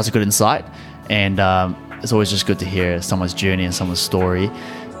 Lots of good insight. And it's always just good to hear someone's journey and someone's story,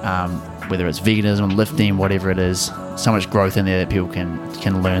 whether it's veganism, lifting, whatever it is. So much growth in there that people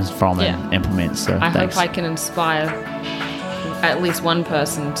can learn from and implement. So I thanks. hope I can inspire at least one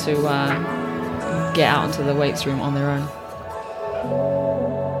person to get out into the weights room on their own.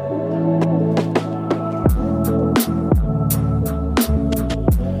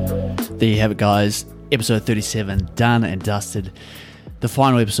 There you have it, guys. Episode 37 done and dusted. The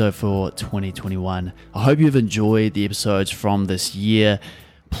final episode for 2021. I hope you've enjoyed the episodes from this year.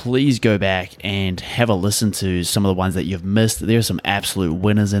 Please go back and have a listen to some of the ones that you've missed. There are some absolute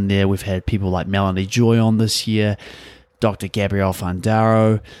winners in there. We've had people like Melanie Joy on this year, Dr. Gabrielle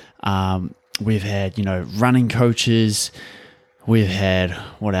Fandaro. We've had, running coaches. We've had,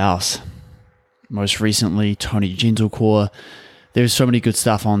 what else? Most recently, Tony Gentlecore. There's so many good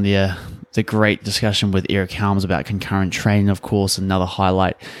stuff on there. The great discussion with Eric Helms about concurrent training, of course, another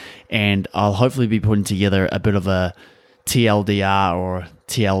highlight. And I'll hopefully be putting together a bit of a TLDR or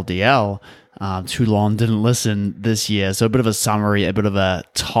TLDL. Too long didn't listen this year. So a bit of a summary, a bit of a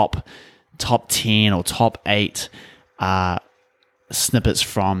top 10 or top 8 snippets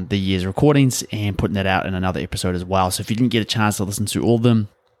from the year's recordings and putting that out in another episode as well. So if you didn't get a chance to listen to all of them,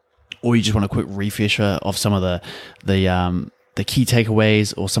 or you just want a quick refresher of some of the key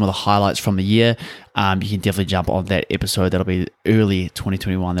takeaways or some of the highlights from the year, you can definitely jump on that episode. That'll be early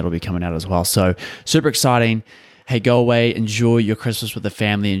 2021. That'll be coming out as well. So super exciting. Hey, go away, enjoy your Christmas with the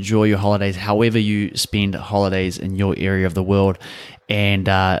family, enjoy your holidays, however you spend holidays in your area of the world. And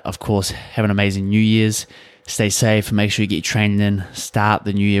of course, have an amazing New Year's. Stay safe. Make sure you get your training in. Start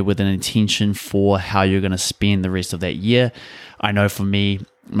the new year with an intention for how you're going to spend the rest of that year. I know for me,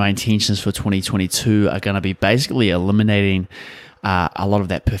 my intentions for 2022 are going to be basically eliminating a lot of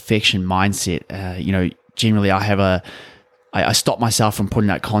that perfection mindset. Generally I stop myself from putting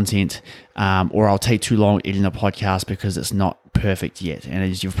out content, or I'll take too long editing a podcast because it's not perfect yet. And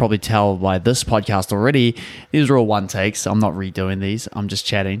as you've probably tell by this podcast already, these are all one takes. I'm not redoing these. I'm just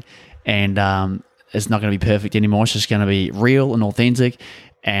chatting, and it's not going to be perfect anymore. It's just going to be real and authentic.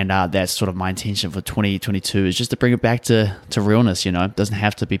 And that's sort of my intention for 2022 is just to bring it back to realness. It doesn't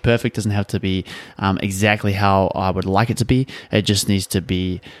have to be perfect. Doesn't have to be exactly how I would like it to be. It just needs to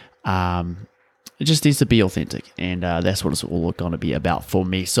be authentic, and that's what it's all going to be about for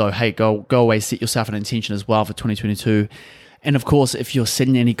me. So hey, go away, set yourself an intention as well for 2022. And of course, if you're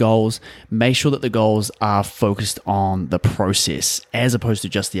setting any goals, make sure that the goals are focused on the process as opposed to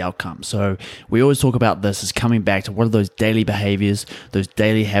just the outcome. So we always talk about this as coming back to what are those daily behaviors, those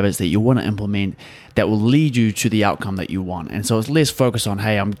daily habits that you want to implement that will lead you to the outcome that you want. And so it's less focused on,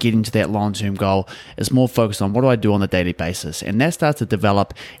 hey, I'm getting to that long-term goal. It's more focused on what do I do on a daily basis? And that starts to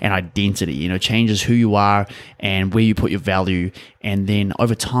develop an identity, changes who you are and where you put your value. And then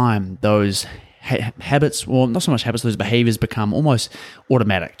over time, those habits, well, not so much habits, those behaviors become almost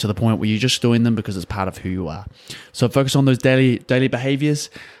automatic to the point where you're just doing them because it's part of who you are. So focus on those daily behaviors.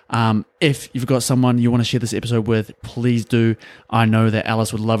 If you've got someone you want to share this episode with, please do. I know that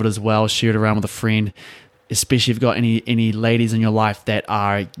Alice would love it as well. Share it around with a friend. especially if you've got any ladies in your life that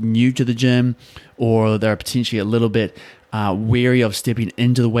are new to the gym or they're potentially a little bit wary of stepping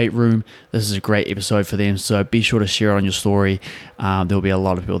into the weight room. This is a great episode for them, so be sure to share it on your story. There'll be a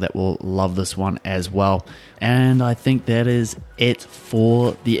lot of people that will love this one as well. And I think that is it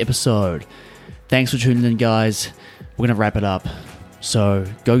for the episode. Thanks for tuning in, guys. We're going to wrap it up. So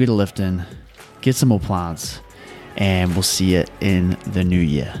go get a lift in, get some more plants, and we'll see you in the new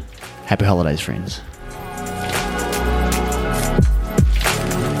year. Happy holidays, friends.